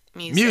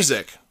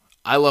 Music.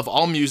 I love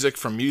all music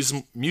from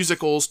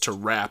musicals to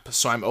rap,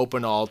 so I'm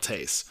open to all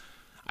tastes.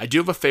 I do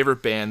have a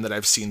favorite band that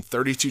I've seen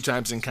 32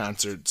 times in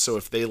concert, so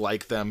if they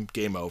like them,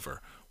 game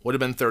over. Would have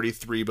been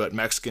 33, but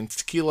Mexican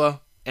Tequila,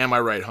 am I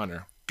right,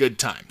 Hunter? Good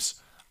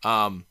times.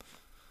 The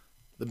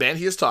band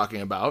he is talking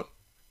about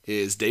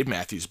is Dave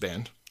Matthews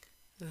Band,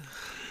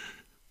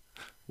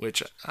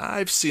 which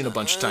I've seen a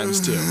bunch of times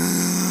too.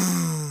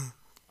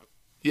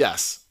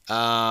 Yes.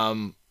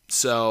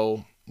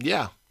 So,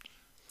 yeah.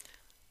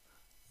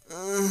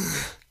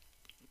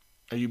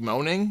 Are you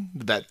moaning?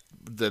 Did that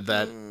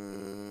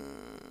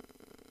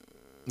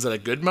is that a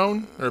good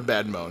moan or a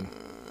bad moan?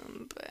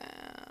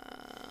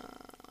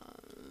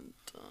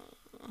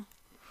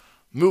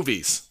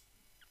 Movies.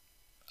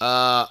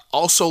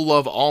 Also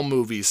love all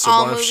movies. So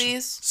all bonus,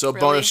 movies? So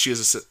Really? bonus, she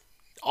is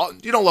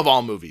you don't love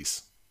all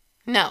movies.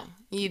 No,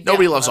 you don't.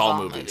 Nobody loves love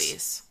all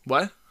movies.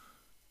 What?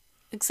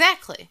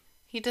 Exactly.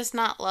 He does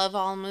not love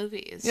all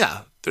movies.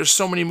 Yeah, there's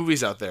so many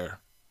movies out there.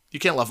 You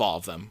can't love all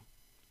of them.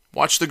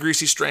 Watch The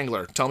Greasy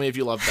Strangler. Tell me if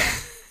you love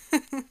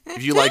that.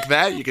 If you like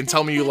that, you can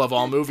tell me you love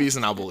all movies,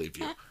 and I'll believe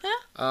you.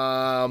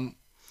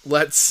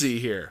 Let's see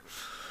here.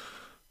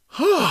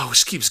 Oh,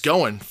 this keeps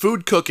going.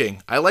 Food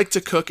cooking. I like to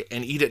cook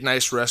and eat at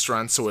nice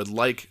restaurants, so I'd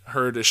like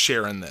her to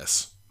share in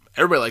this.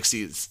 Everybody likes to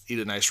eat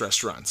at nice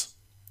restaurants.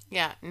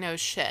 Yeah, no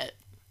shit.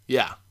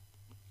 Yeah.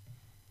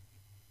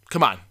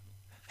 Come on.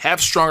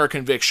 Have stronger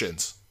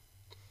convictions.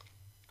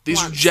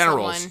 These are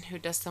generals. Someone who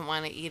doesn't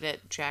want to eat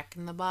at Jack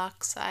in the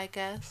Box, I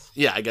guess.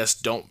 Yeah, I guess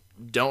don't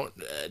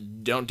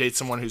date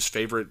someone whose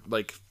favorite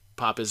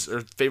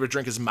favorite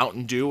drink is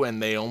Mountain Dew and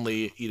they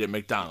only eat at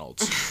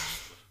McDonald's.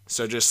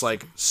 So just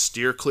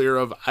steer clear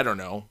of, I don't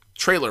know,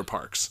 trailer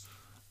parks.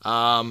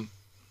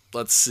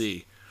 Let's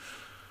see.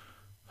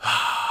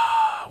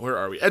 Where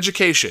are we?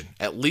 Education.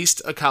 At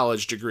least a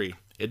college degree.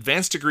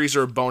 Advanced degrees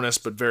are a bonus,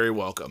 but very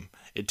welcome.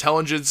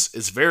 Intelligence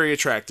is very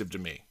attractive to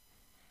me.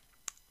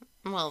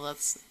 Well,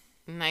 that's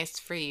nice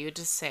for you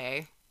to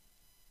say.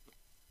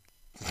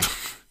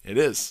 It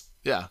is.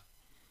 Yeah.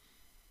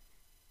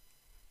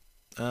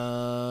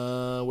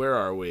 Where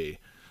are we?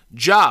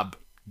 Job.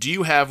 Do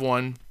you have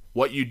one?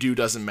 What you do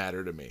doesn't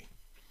matter to me.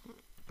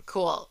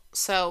 Cool.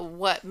 So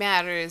what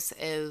matters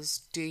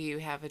is, do you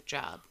have a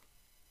job?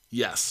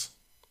 Yes.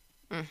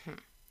 Mm-hmm.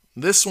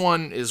 This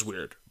one is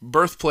weird.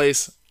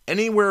 Birthplace,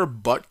 anywhere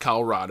but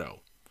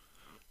Colorado.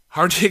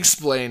 Hard to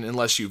explain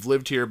unless you've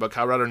lived here, but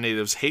Colorado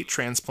natives hate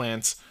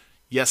transplants.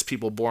 Yes,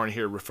 people born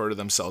here refer to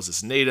themselves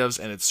as natives,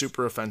 and it's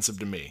super offensive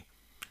to me.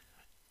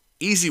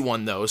 Easy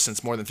one, though,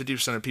 since more than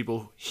 50% of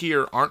people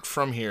here aren't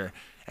from here,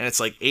 and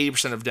it's like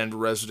 80% of Denver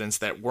residents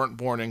that weren't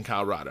born in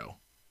Colorado.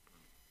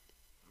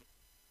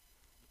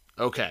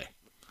 Okay.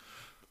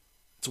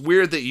 It's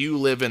weird that you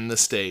live in the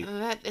state.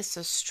 That is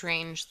a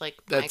strange,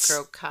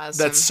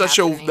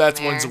 microcosm. That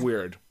one's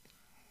weird.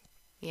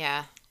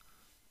 Yeah.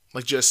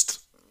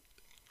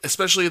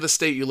 Especially the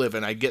state you live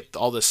in, I get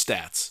all the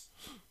stats.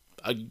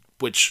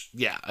 Which,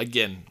 yeah,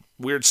 again,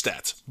 weird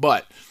stats.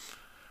 But,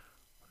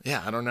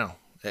 yeah, I don't know.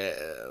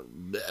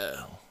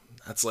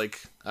 That's I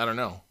don't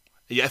know.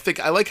 Yeah,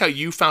 I like how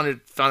you found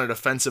it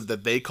offensive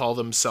that they call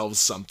themselves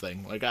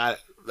something.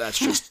 That's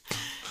just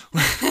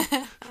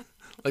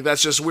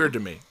that's just weird to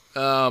me.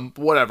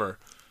 Whatever.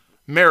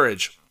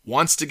 Marriage.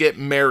 Wants to get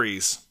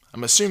marries.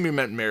 I'm assuming you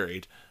meant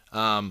married.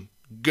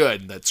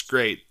 Good. That's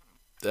great.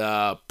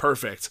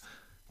 Perfect.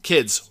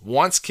 Kids.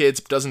 Wants kids,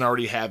 but doesn't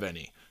already have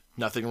any.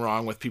 Nothing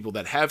wrong with people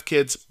that have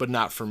kids, but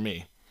not for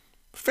me.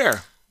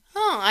 Fair.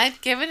 Oh,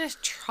 I'd give it a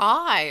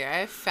try.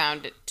 I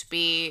found it to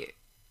be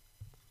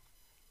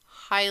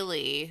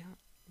highly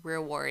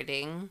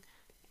rewarding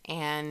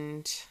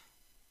and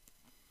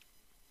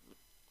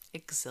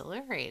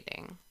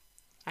exhilarating,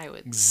 I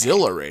would say.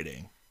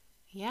 Exhilarating?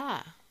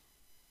 Yeah.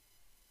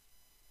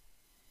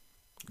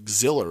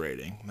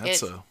 Exhilarating.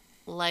 That's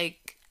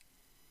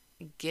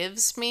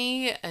gives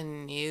me a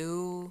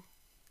new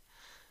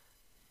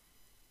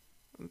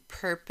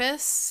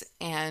purpose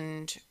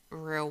and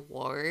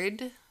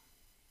reward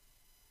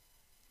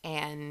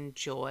and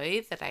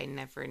joy that I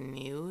never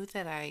knew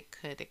that I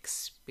could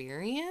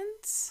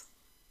experience.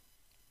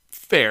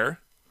 fair.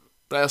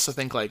 But I also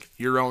think,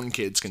 your own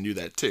kids can do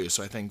that, too.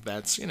 So I think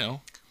that's,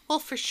 Well,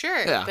 for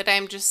sure. Yeah. But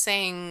I'm just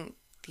saying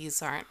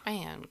these aren't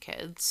my own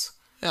kids.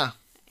 Yeah.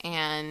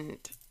 And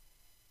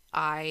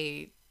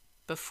I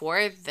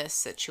before this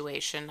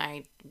situation,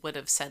 I would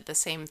have said the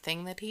same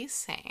thing that he's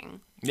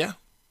saying. Yeah,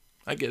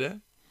 I get it.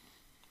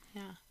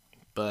 Yeah.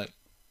 But,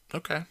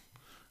 okay.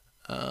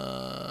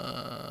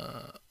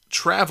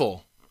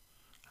 Travel.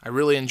 I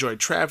really enjoyed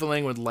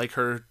traveling, would like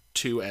her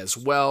to as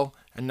well,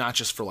 and not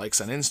just for likes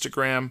on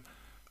Instagram.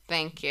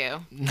 Thank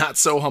you. Not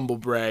so humble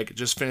brag.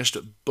 Just finished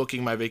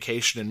booking my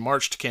vacation in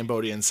March to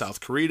Cambodia and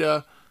South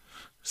Korea.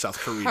 South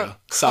Korea.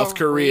 South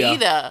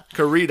Korea.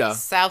 Korea.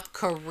 South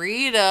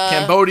Korea.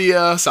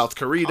 Cambodia, South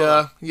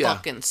Korea. Yeah.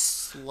 Fucking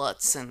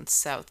sluts in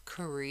South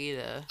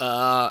Korea.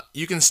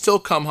 You can still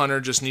come,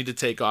 Hunter. Just need to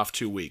take off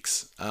 2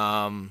 weeks. Go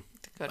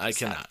to I South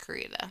cannot.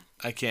 Korea.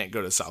 I can't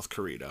go to South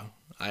Korea.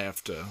 I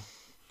have to.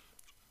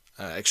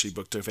 I actually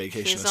booked a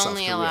vacation He's in South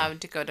only Korea.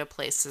 allowed to go to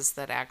places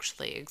that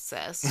actually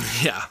exist.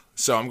 Yeah,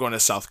 so I'm going to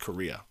South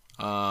Korea.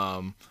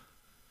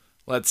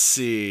 Let's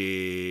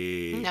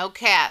see. No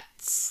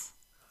cats.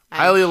 I'm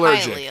Highly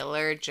allergic. Highly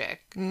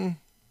allergic.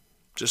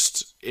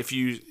 Just if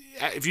you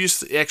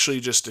actually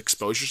just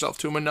expose yourself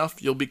to them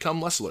enough, you'll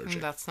become less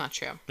allergic. That's not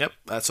true. Yep,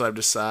 that's what I've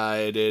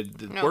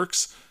decided Nope.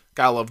 works.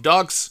 Gotta love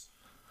dogs.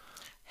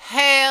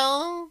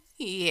 Hell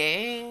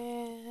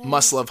yeah.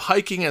 Must love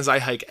hiking, as I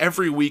hike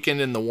every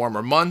weekend in the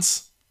warmer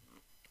months.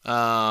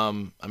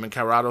 I'm in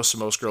Colorado, so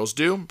most girls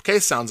do. Okay,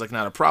 sounds like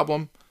not a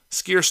problem.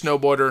 Skier,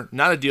 snowboarder,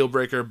 not a deal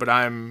breaker, but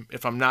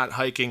if I'm not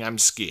hiking, I'm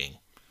skiing.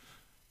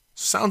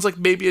 Sounds like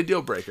maybe a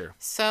deal breaker.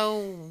 So,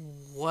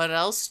 what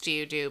else do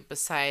you do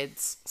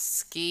besides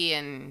ski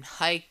and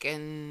hike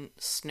and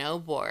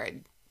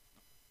snowboard?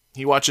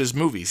 He watches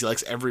movies. He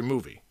likes every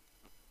movie.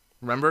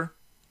 Remember?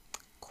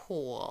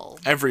 Cool.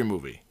 Every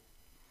movie.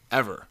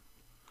 Ever.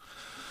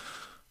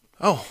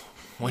 Oh,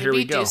 well, Maybe here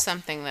we go. do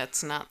something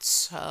that's not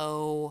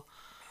so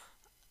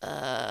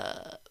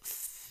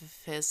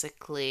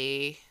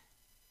physically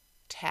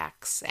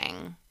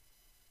taxing.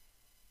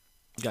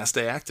 Gotta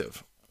stay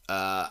active.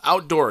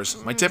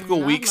 Outdoors. My typical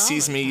not week all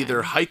sees the me time.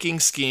 either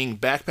hiking, skiing,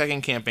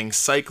 backpacking, camping,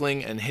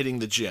 cycling, and hitting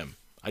the gym.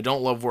 I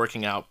don't love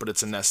working out, but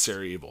it's a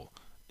necessary evil.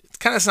 It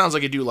kind of sounds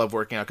like you do love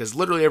working out, because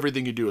literally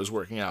everything you do is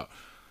working out.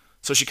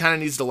 So she kind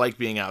of needs to like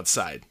being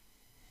outside.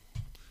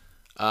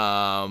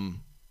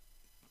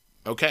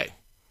 Okay.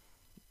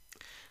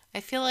 I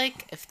feel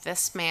like if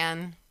this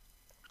man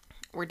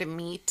were to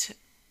meet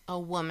a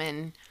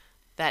woman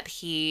that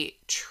he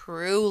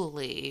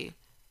truly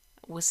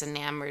was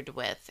enamored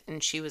with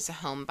and she was a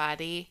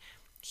homebody,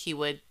 he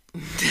would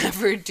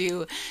never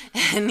do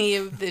any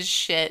of this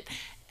shit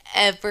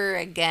ever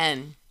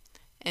again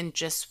and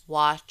just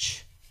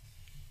watch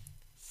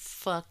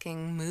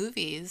fucking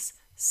movies,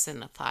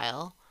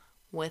 cinephile,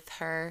 with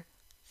her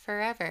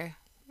forever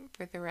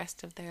for the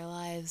rest of their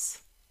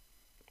lives.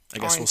 I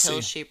guess we'll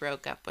until see. she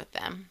broke up with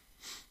them.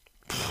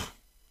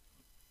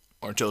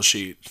 Or until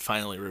she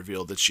finally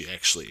revealed that she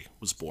actually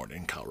was born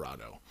in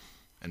Colorado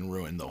and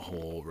ruined the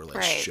whole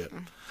relationship.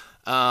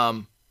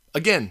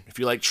 Again, if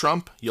you like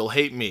Trump, you'll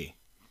hate me.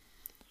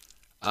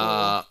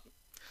 Cool.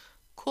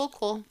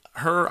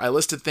 I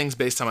listed things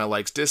based on my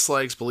likes,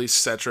 dislikes,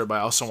 beliefs, etc., but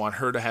I also want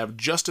her to have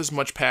just as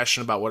much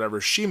passion about whatever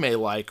she may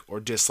like or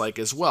dislike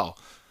as well.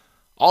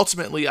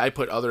 Ultimately, I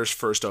put others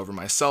first over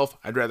myself.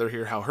 I'd rather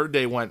hear how her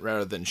day went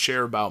rather than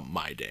share about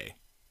my day.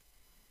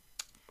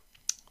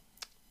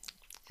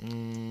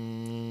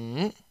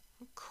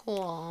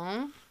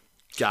 Cool.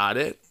 Got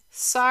it.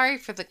 Sorry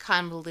for the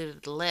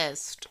convoluted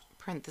list.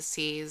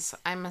 Parentheses.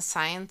 I'm a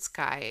science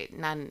guy,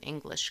 not an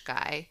English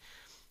guy.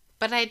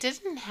 But I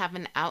didn't have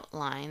an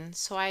outline,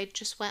 so I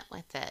just went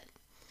with it.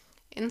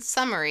 In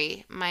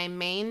summary, my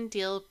main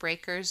deal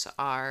breakers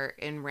are,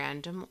 in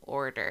random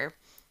order,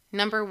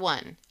 number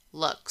 1,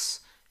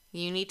 looks.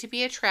 You need to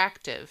be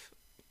attractive,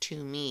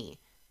 to me,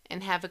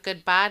 and have a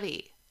good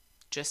body.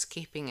 Just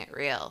keeping it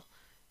real.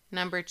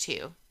 Number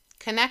 2,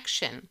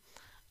 connection.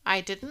 I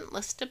didn't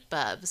list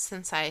above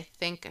since I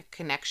think a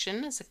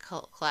connection is a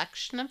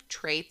collection of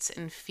traits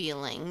and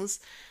feelings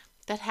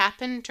that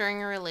happen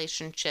during a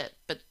relationship,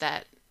 but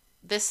that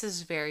this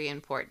is very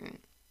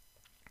important.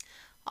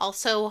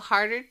 Also,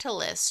 harder to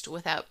list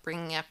without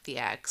bringing up the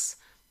ex,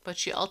 but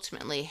she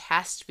ultimately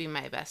has to be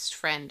my best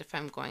friend if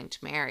I'm going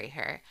to marry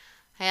her.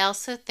 I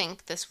also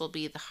think this will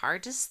be the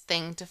hardest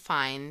thing to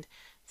find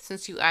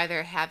since you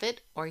either have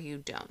it or you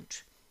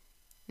don't.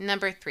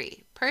 Number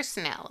 3,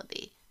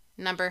 personality.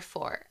 Number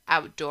 4,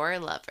 outdoor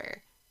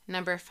lover.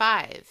 Number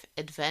 5,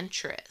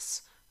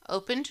 adventurous.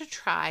 Open to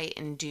try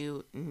and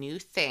do new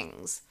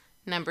things.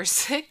 Number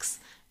 6,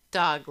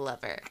 dog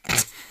lover.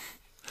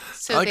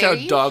 So I like how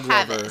dog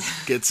lover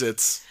gets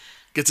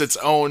its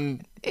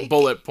own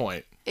bullet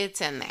point. It's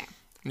in there.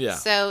 Yeah.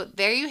 So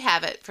there you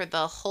have it for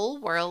the whole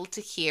world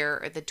to hear,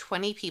 or the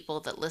 20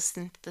 people that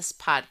listen to this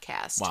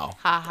podcast. Wow.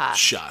 Haha.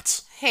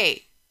 Shots.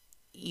 Hey,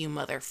 you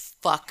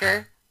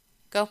motherfucker.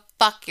 Go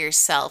fuck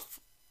yourself.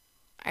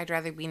 I'd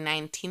rather be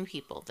 19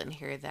 people than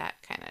hear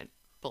that kind of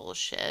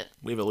bullshit.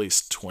 We have at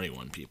least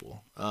 21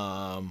 people.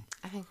 I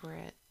think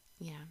we're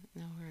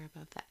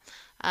above that.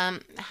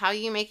 How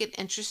you make it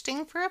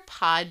interesting for a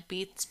pod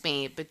beats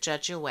me, but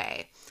judge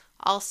away.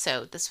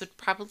 Also, this would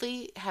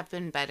probably have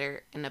been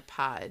better in a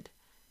pod.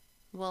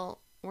 Well,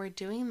 we're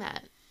doing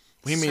that.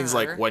 He means sir.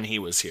 like when he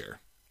was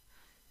here.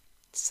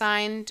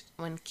 Signed,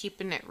 when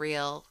keeping it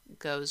real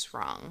goes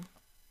wrong.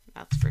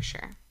 That's for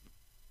sure.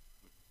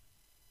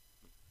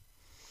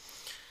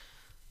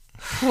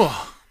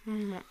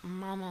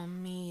 Mamma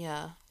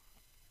mia.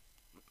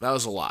 That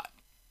was a lot.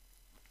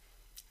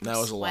 That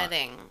was a lot.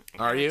 Sweating.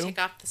 Are you? Take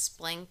off this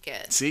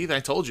blanket. See, I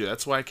told you.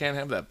 That's why I can't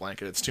have that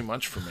blanket. It's too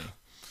much for me.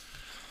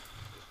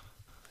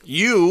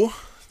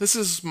 This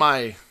is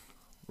my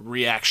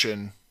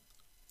reaction.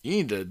 You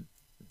need to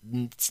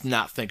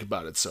not think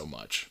about it so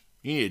much.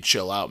 You need to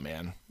chill out,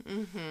 man.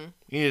 Mm-hmm.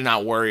 You need to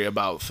not worry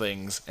about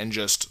things and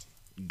just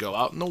go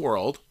out in the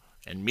world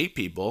and meet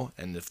people.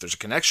 And if there's a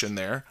connection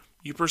there,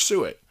 you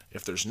pursue it.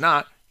 If there's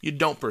not, you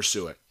don't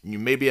pursue it. You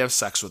maybe have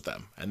sex with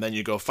them. And then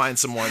you go find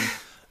someone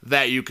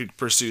that you could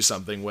pursue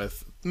something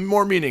with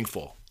more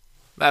meaningful.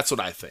 That's what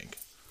I think.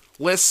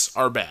 Lists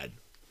are bad.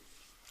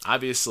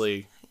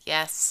 Obviously.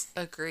 Yes,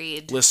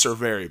 agreed. Lists are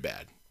very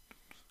bad.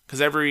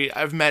 Because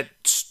I've met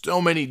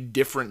so many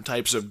different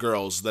types of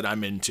girls that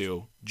I'm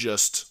into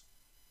just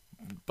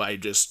by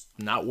just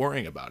not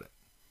worrying about it.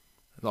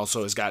 It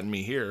also has gotten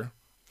me here,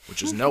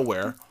 which is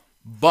nowhere.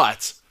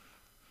 But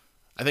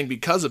I think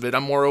because of it,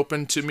 I'm more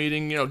open to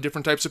meeting,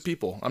 different types of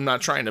people. I'm not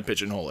trying to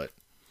pigeonhole it.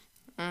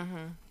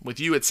 Mm-hmm. With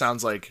you, it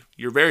sounds like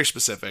you're very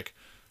specific.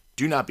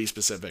 Do not be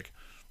specific.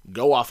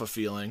 Go off a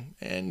feeling,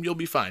 and you'll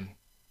be fine.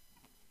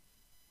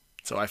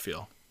 So I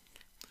feel.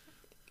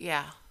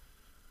 Yeah,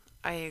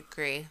 I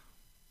agree.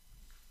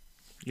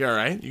 You all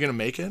right? You gonna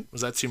make it?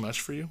 Was that too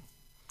much for you?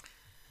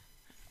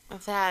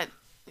 That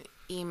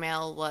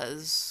email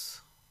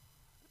was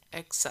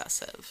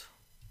excessive.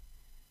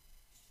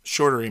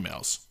 Shorter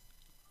emails.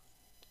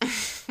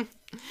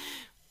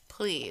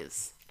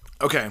 Please.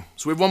 Okay,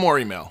 so we have one more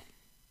email.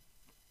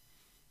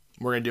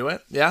 We're gonna do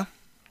it? Yeah?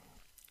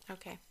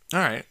 Okay. All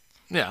right.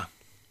 Yeah.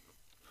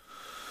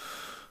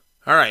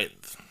 All right.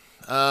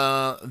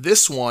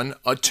 This one,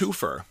 a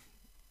twofer.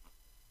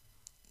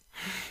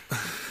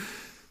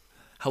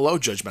 Hello,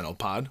 Judgmental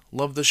Pod.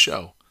 Love the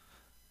show.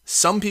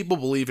 Some people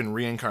believe in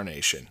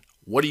reincarnation.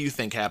 What do you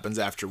think happens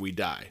after we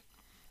die?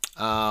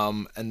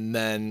 And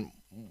then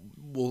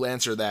we'll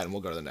answer that and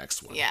we'll go to the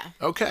next one. Yeah.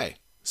 Okay.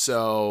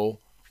 So,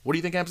 what do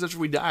you think happens after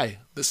we die?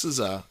 This is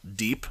a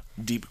deep,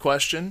 deep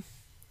question.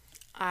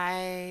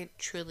 I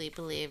truly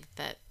believe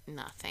that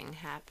nothing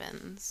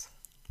happens.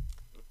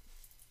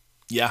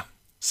 Yeah,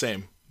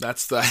 same.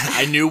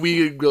 I knew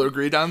we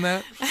agreed on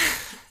that.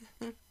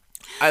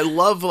 I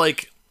love,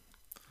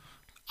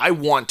 I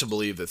want to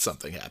believe that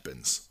something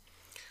happens.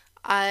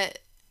 And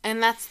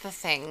that's the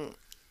thing.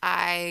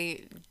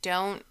 I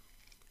don't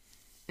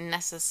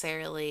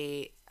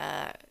necessarily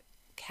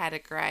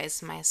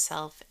categorize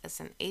myself as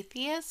an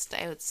atheist.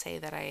 I would say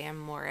that I am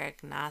more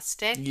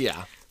agnostic.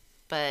 Yeah.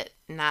 But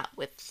not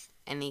with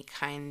any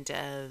kind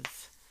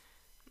of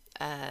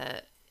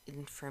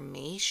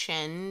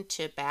information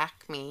to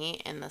back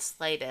me in the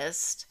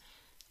slightest.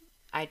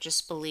 I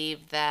just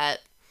believe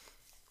that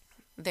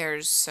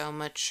there's so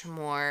much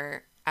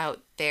more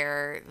out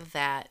there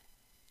that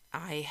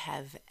I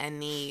have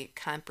any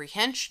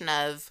comprehension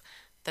of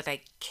that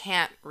I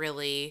can't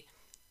really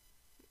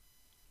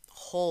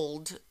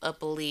hold a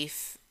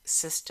belief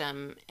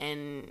system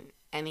in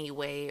any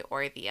way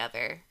or the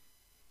other.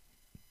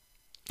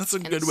 That's a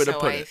good way to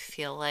put it. I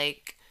feel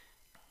like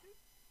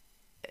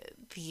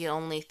the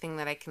only thing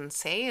that I can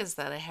say is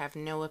that I have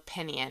no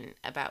opinion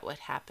about what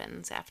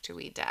happens after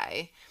we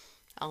die.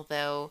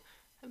 Although,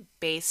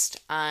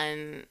 based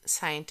on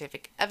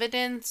scientific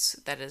evidence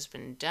that has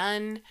been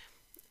done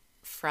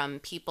from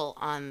people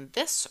on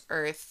this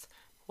earth,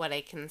 what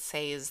I can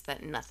say is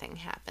that nothing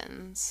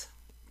happens.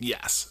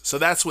 Yes. So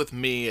that's with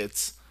me.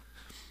 It's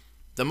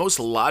the most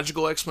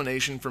logical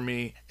explanation for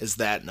me is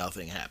that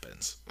nothing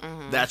happens.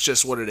 Mm-hmm. That's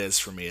just what it is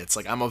for me. It's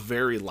like I'm a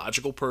very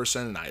logical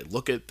person and I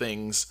look at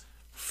things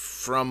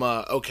from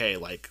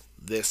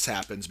this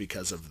happens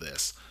because of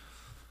this.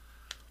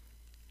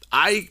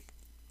 I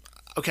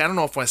don't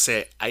know if I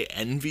say I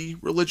envy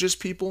religious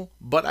people,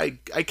 but I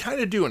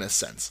kind of do in a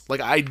sense.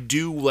 I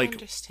do I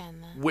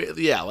understand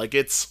that.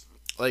 It's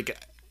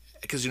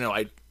because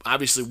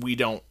obviously we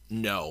don't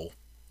know.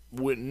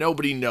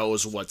 Nobody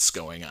knows what's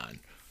going on.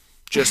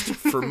 Just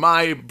for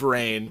my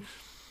brain,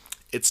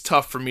 it's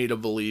tough for me to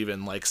believe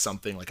in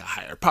something like a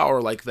higher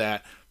power like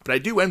that. But I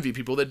do envy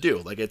people that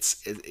do.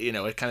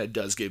 It kind of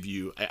does give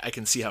you. I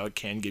can see how it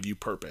can give you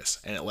purpose,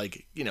 and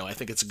I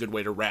think it's a good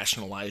way to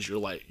rationalize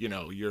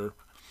your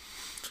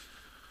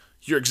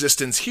your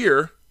existence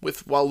here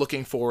while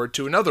looking forward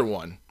to another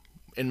one.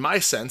 In my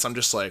sense, I'm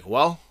just like,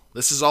 well,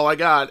 this is all I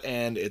got,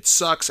 and it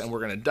sucks, and we're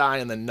going to die,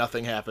 and then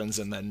nothing happens,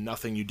 and then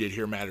nothing you did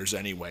here matters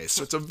anyway.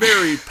 So it's a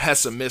very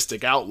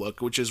pessimistic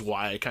outlook, which is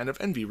why I kind of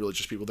envy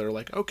religious people that are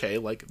like, okay,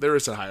 there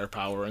is a higher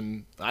power,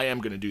 and I am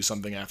going to do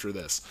something after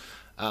this.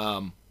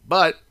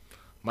 But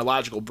my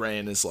logical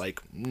brain is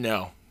like,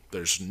 no,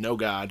 there's no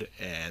God,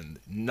 and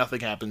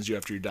nothing happens to you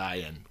after you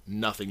die, and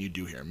nothing you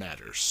do here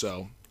matters.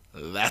 So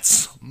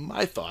that's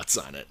my thoughts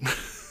on it.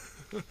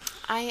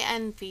 I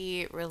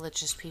envy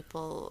religious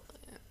people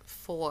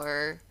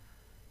for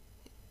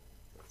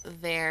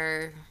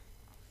their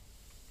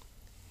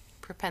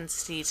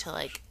propensity to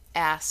like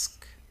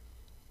ask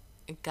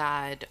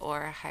God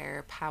or a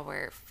higher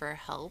power for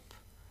help.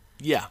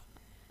 Yeah.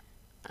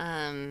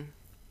 Um,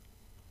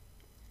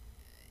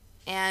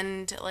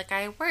 and like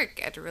I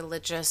work at a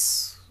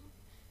religious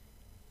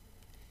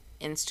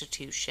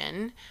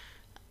institution,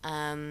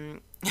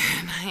 and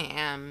I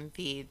am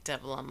the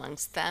devil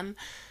amongst them,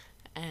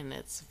 and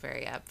it's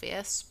very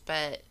obvious,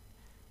 but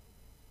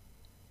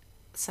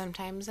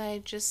sometimes I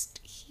just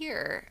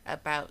hear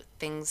about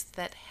things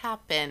that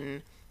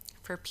happen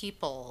for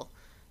people,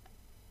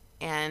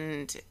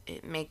 and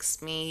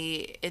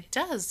it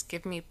does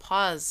give me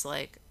pause,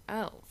 like,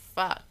 oh,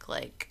 fuck,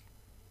 like,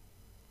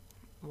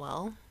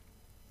 well,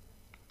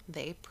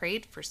 they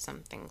prayed for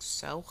something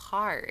so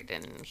hard,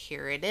 and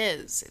here it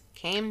is. It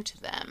came to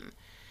them.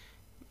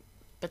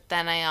 But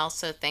then I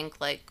also think,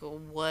 like,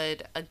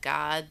 would a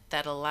God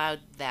that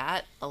allowed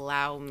that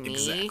allow me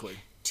Exactly.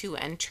 to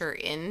enter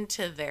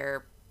into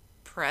their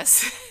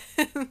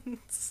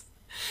presence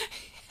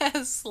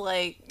as,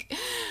 like,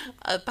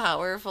 a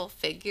powerful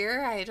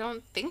figure? I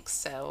don't think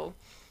so.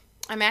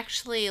 I'm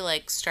actually,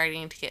 like,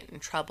 starting to get in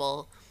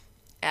trouble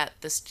at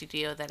the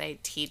studio that I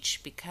teach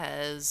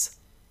because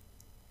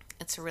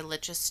it's a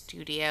religious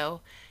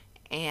studio,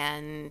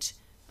 and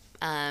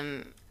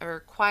a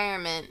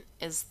requirement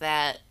is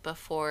that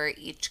before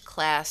each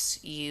class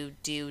you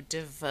do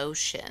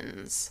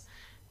devotions,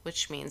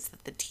 which means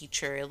that the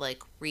teacher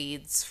like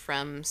reads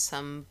from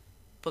some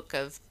book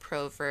of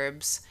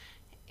Proverbs,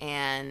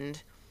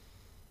 and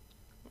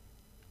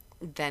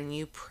then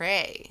you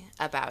pray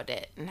about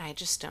it. And I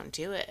just don't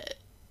do it.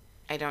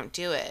 I don't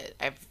do it.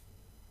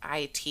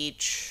 I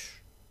teach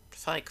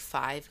like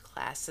 5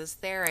 classes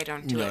there. I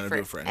don't do You it don't for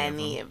do it for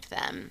any of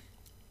them.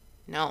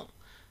 No,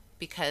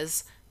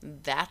 because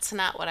that's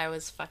not what I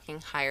was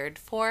fucking hired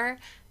for.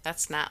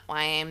 That's not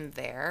why I'm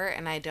there,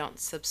 and I don't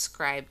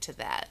subscribe to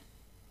that.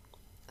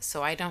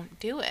 So I don't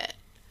do it.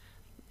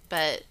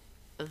 But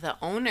the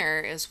owner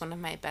is one of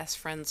my best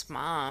friend's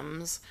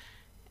moms,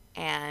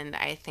 and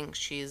I think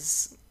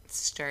she's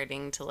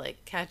starting to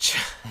like catch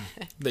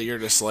That you're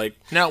just like,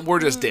 no, we're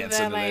just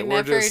dancing that I today. We're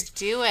never just,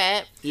 do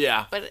it.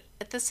 yeah. But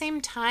at the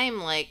same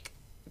time, like,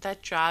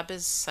 that job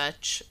is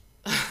such,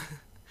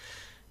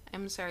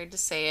 I'm sorry to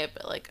say it,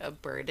 but like a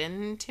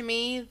burden to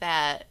me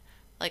that,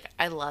 like,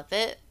 I love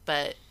it.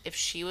 But if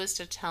she was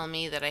to tell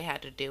me that I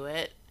had to do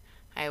it,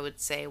 I would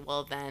say,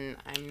 well, then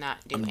I'm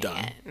not doing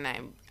done. it. And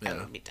I Yeah.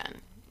 would be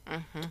done.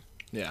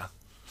 Yeah.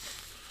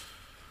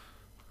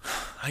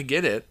 I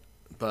get it,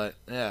 but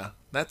yeah,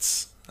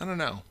 I don't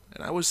know.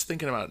 And I was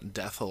thinking about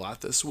death a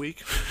lot this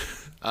week.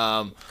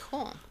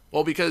 Cool.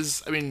 Well,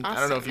 because, I mean, I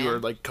don't know if Awesome, you were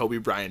man. like, Kobe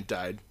Bryant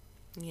died,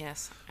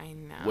 Yes, I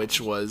know. which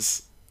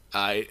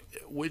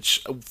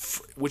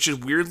is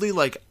weirdly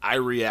like I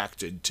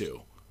reacted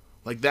to.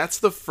 Like, that's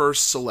the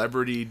first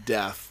celebrity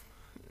death.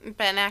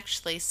 Ben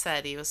actually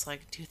said, he was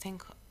like, do you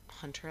think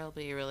Hunter will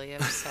be really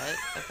upset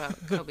about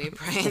Kobe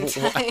Bryant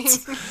dying?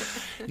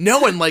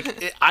 No, and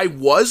like I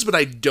was, but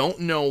I don't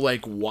know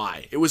like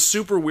why. It was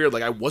super weird.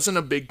 Like I wasn't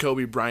a big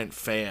Kobe Bryant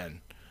fan,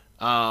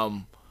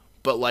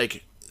 but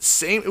like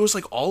same. It was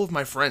like all of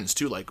my friends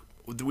too. Like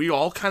we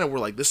all kind of were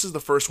like, this is the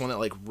first one that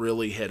like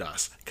really hit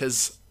us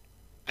because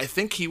I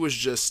think he was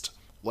just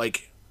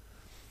like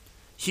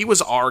he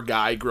was our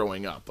guy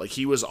growing up. Like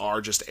he was our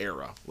just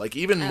era. Like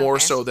even more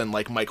Okay. so than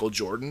like Michael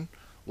Jordan.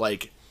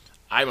 Like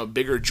I'm a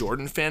bigger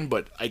Jordan fan,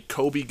 but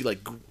Kobe, like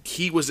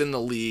he was in the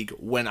league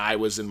when I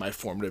was in my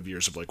formative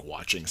years of like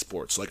watching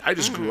sports. Like I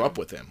just grew up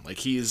with him. Like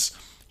he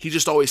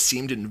just always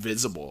seemed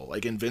invisible,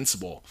 like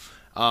invincible.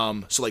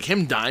 So like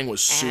him dying was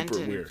super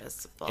weird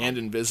Invisible. and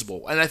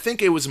invisible. And I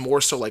think it was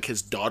more so like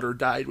his daughter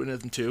died with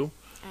him too.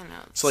 I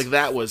know. So like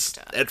that was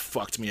fucked up. it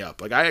fucked me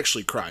up. Like I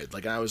actually cried.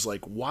 Like I was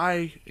like,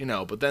 why?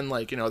 But then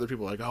like other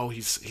people are like, oh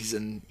he's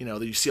in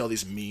you see all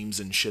these memes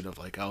and shit of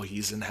like, oh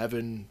he's in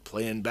heaven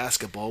playing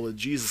basketball with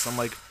Jesus. I'm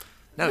like,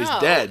 no, he's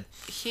dead.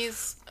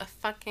 He's a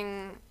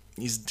fucking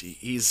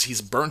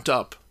He's burnt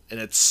up and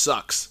it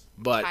sucks.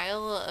 But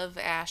pile of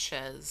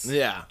ashes.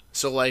 yeah,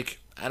 so like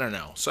I don't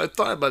know. So I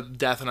thought about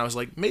death and I was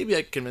like, maybe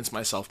I convinced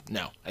myself.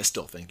 No, I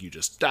still think you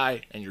just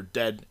die and you're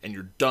dead and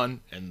you're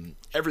done and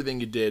everything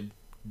you did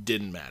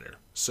didn't matter.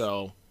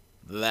 So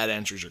that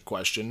answers your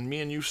question. Me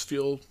and you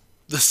feel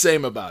the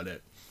same about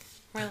it.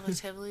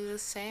 Relatively the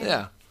same.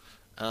 Yeah.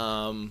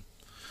 And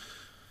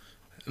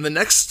the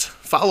next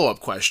follow-up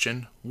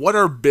question, what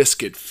are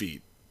biscuit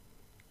feet?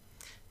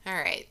 All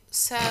right.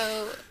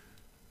 So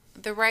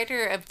the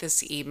writer of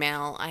this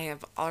email, I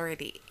have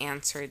already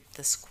answered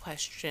this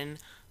question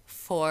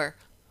for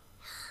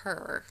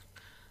her.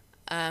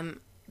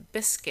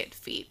 Biscuit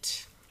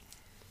feet.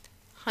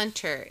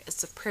 Hunter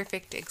is a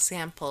perfect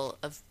example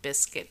of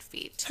biscuit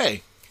feet.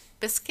 Hey,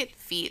 Biscuit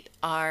feet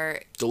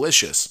are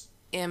delicious.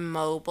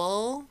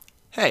 immobile,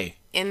 Hey,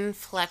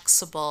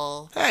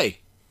 inflexible hey.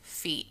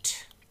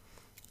 feet.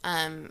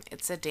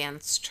 It's a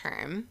dance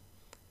term.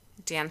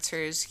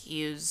 dancers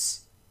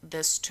use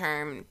this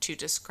term to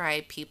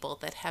describe people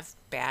that have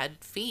bad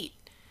feet,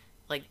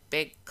 like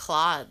big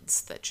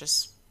clods that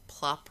just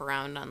plop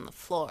around on the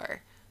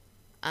floor.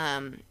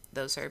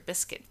 Those are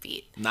biscuit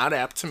feet. Not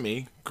apt to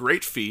me.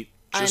 Great feet,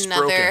 just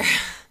Another broken.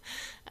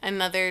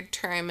 another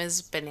term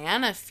is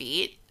banana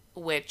feet,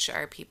 which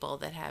are people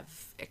that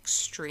have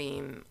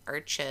extreme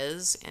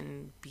arches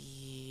and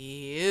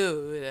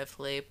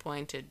beautifully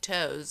pointed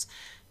toes,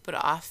 but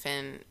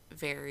often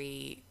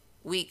very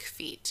weak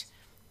feet,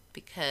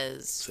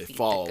 because They feet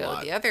fall that a go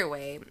lot. the other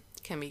way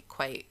can be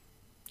quite,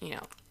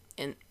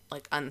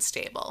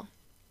 unstable.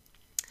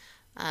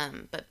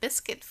 But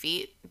biscuit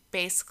feet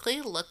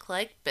basically look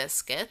like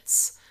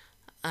biscuits.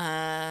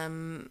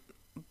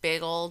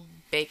 Big old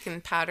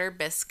baking powder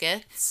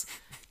biscuits.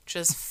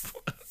 Just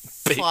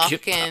Bacon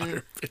fucking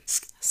powder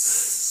biscuit.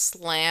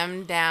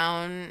 slam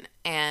down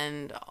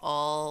and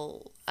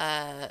all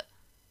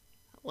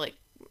like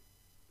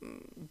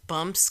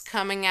bumps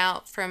coming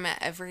out from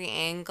every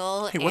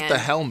angle. Hey, what the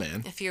And hell,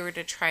 man? if you were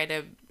to try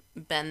to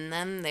bend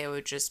them, they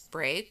would just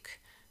break.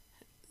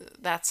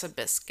 That's a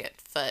biscuit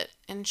foot.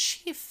 And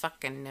she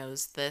fucking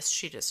knows this.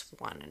 She just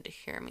wanted to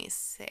hear me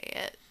say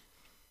it.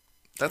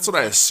 That's what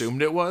I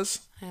assumed it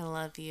was. I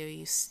love you,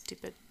 you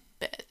stupid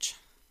bitch.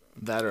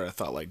 That, or I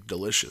thought like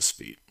delicious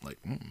feet, like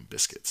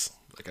biscuits.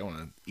 Like I want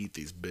to eat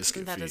these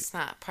biscuit That feet. is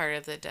not part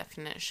of the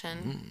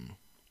definition.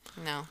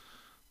 No.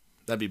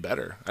 That'd be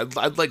better.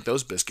 I'd like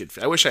those biscuit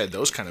feet. I wish I had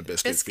those kind of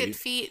Biscuit feet.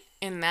 feet,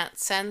 in that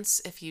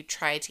sense, if you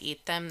try to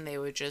eat them, they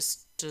would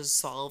just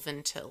dissolve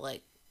into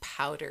like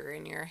powder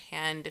in your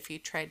hand if you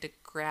tried to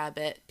grab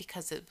it,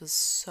 because it was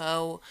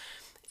so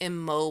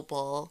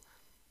immobile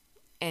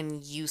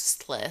and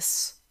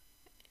useless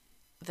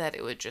that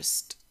it would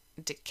just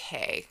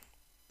decay.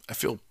 I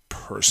feel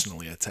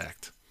personally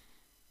attacked.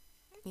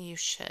 You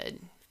should.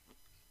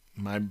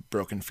 My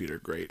broken feet are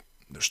great.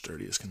 They're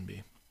sturdy as can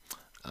be.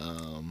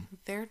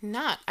 They're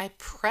not. I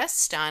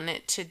pressed on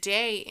it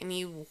today and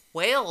you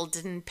wailed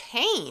in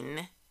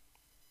pain.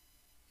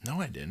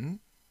 No, I didn't.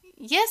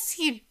 Yes,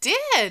 you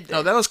did.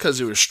 No, that was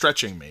because it was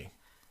stretching me.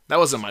 That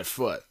wasn't my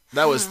foot.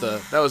 That was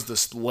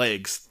the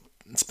legs.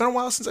 It's been a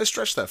while since I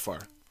stretched that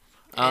far.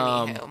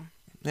 Anywho,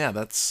 Yeah,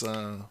 that's this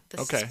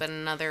okay. has been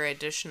another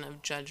edition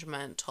of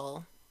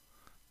Judgmental.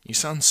 You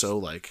sound so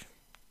like,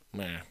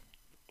 meh.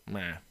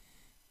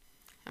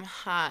 I'm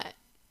hot.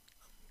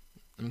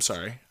 I'm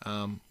sorry.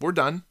 We're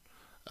done.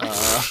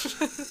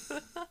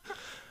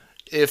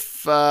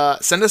 If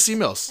send us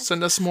emails,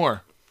 send us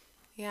more.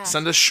 Yeah.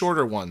 Send us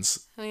shorter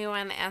ones. We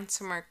want to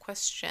answer more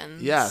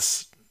questions.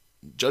 Yes,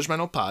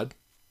 judgmentalpod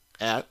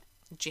at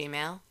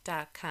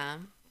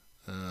gmail.com.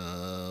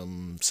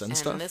 send And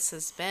stuff. this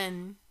has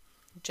been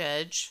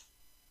Judge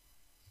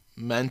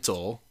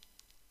Mental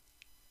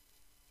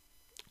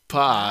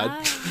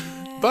pod.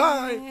 Bye.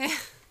 Bye.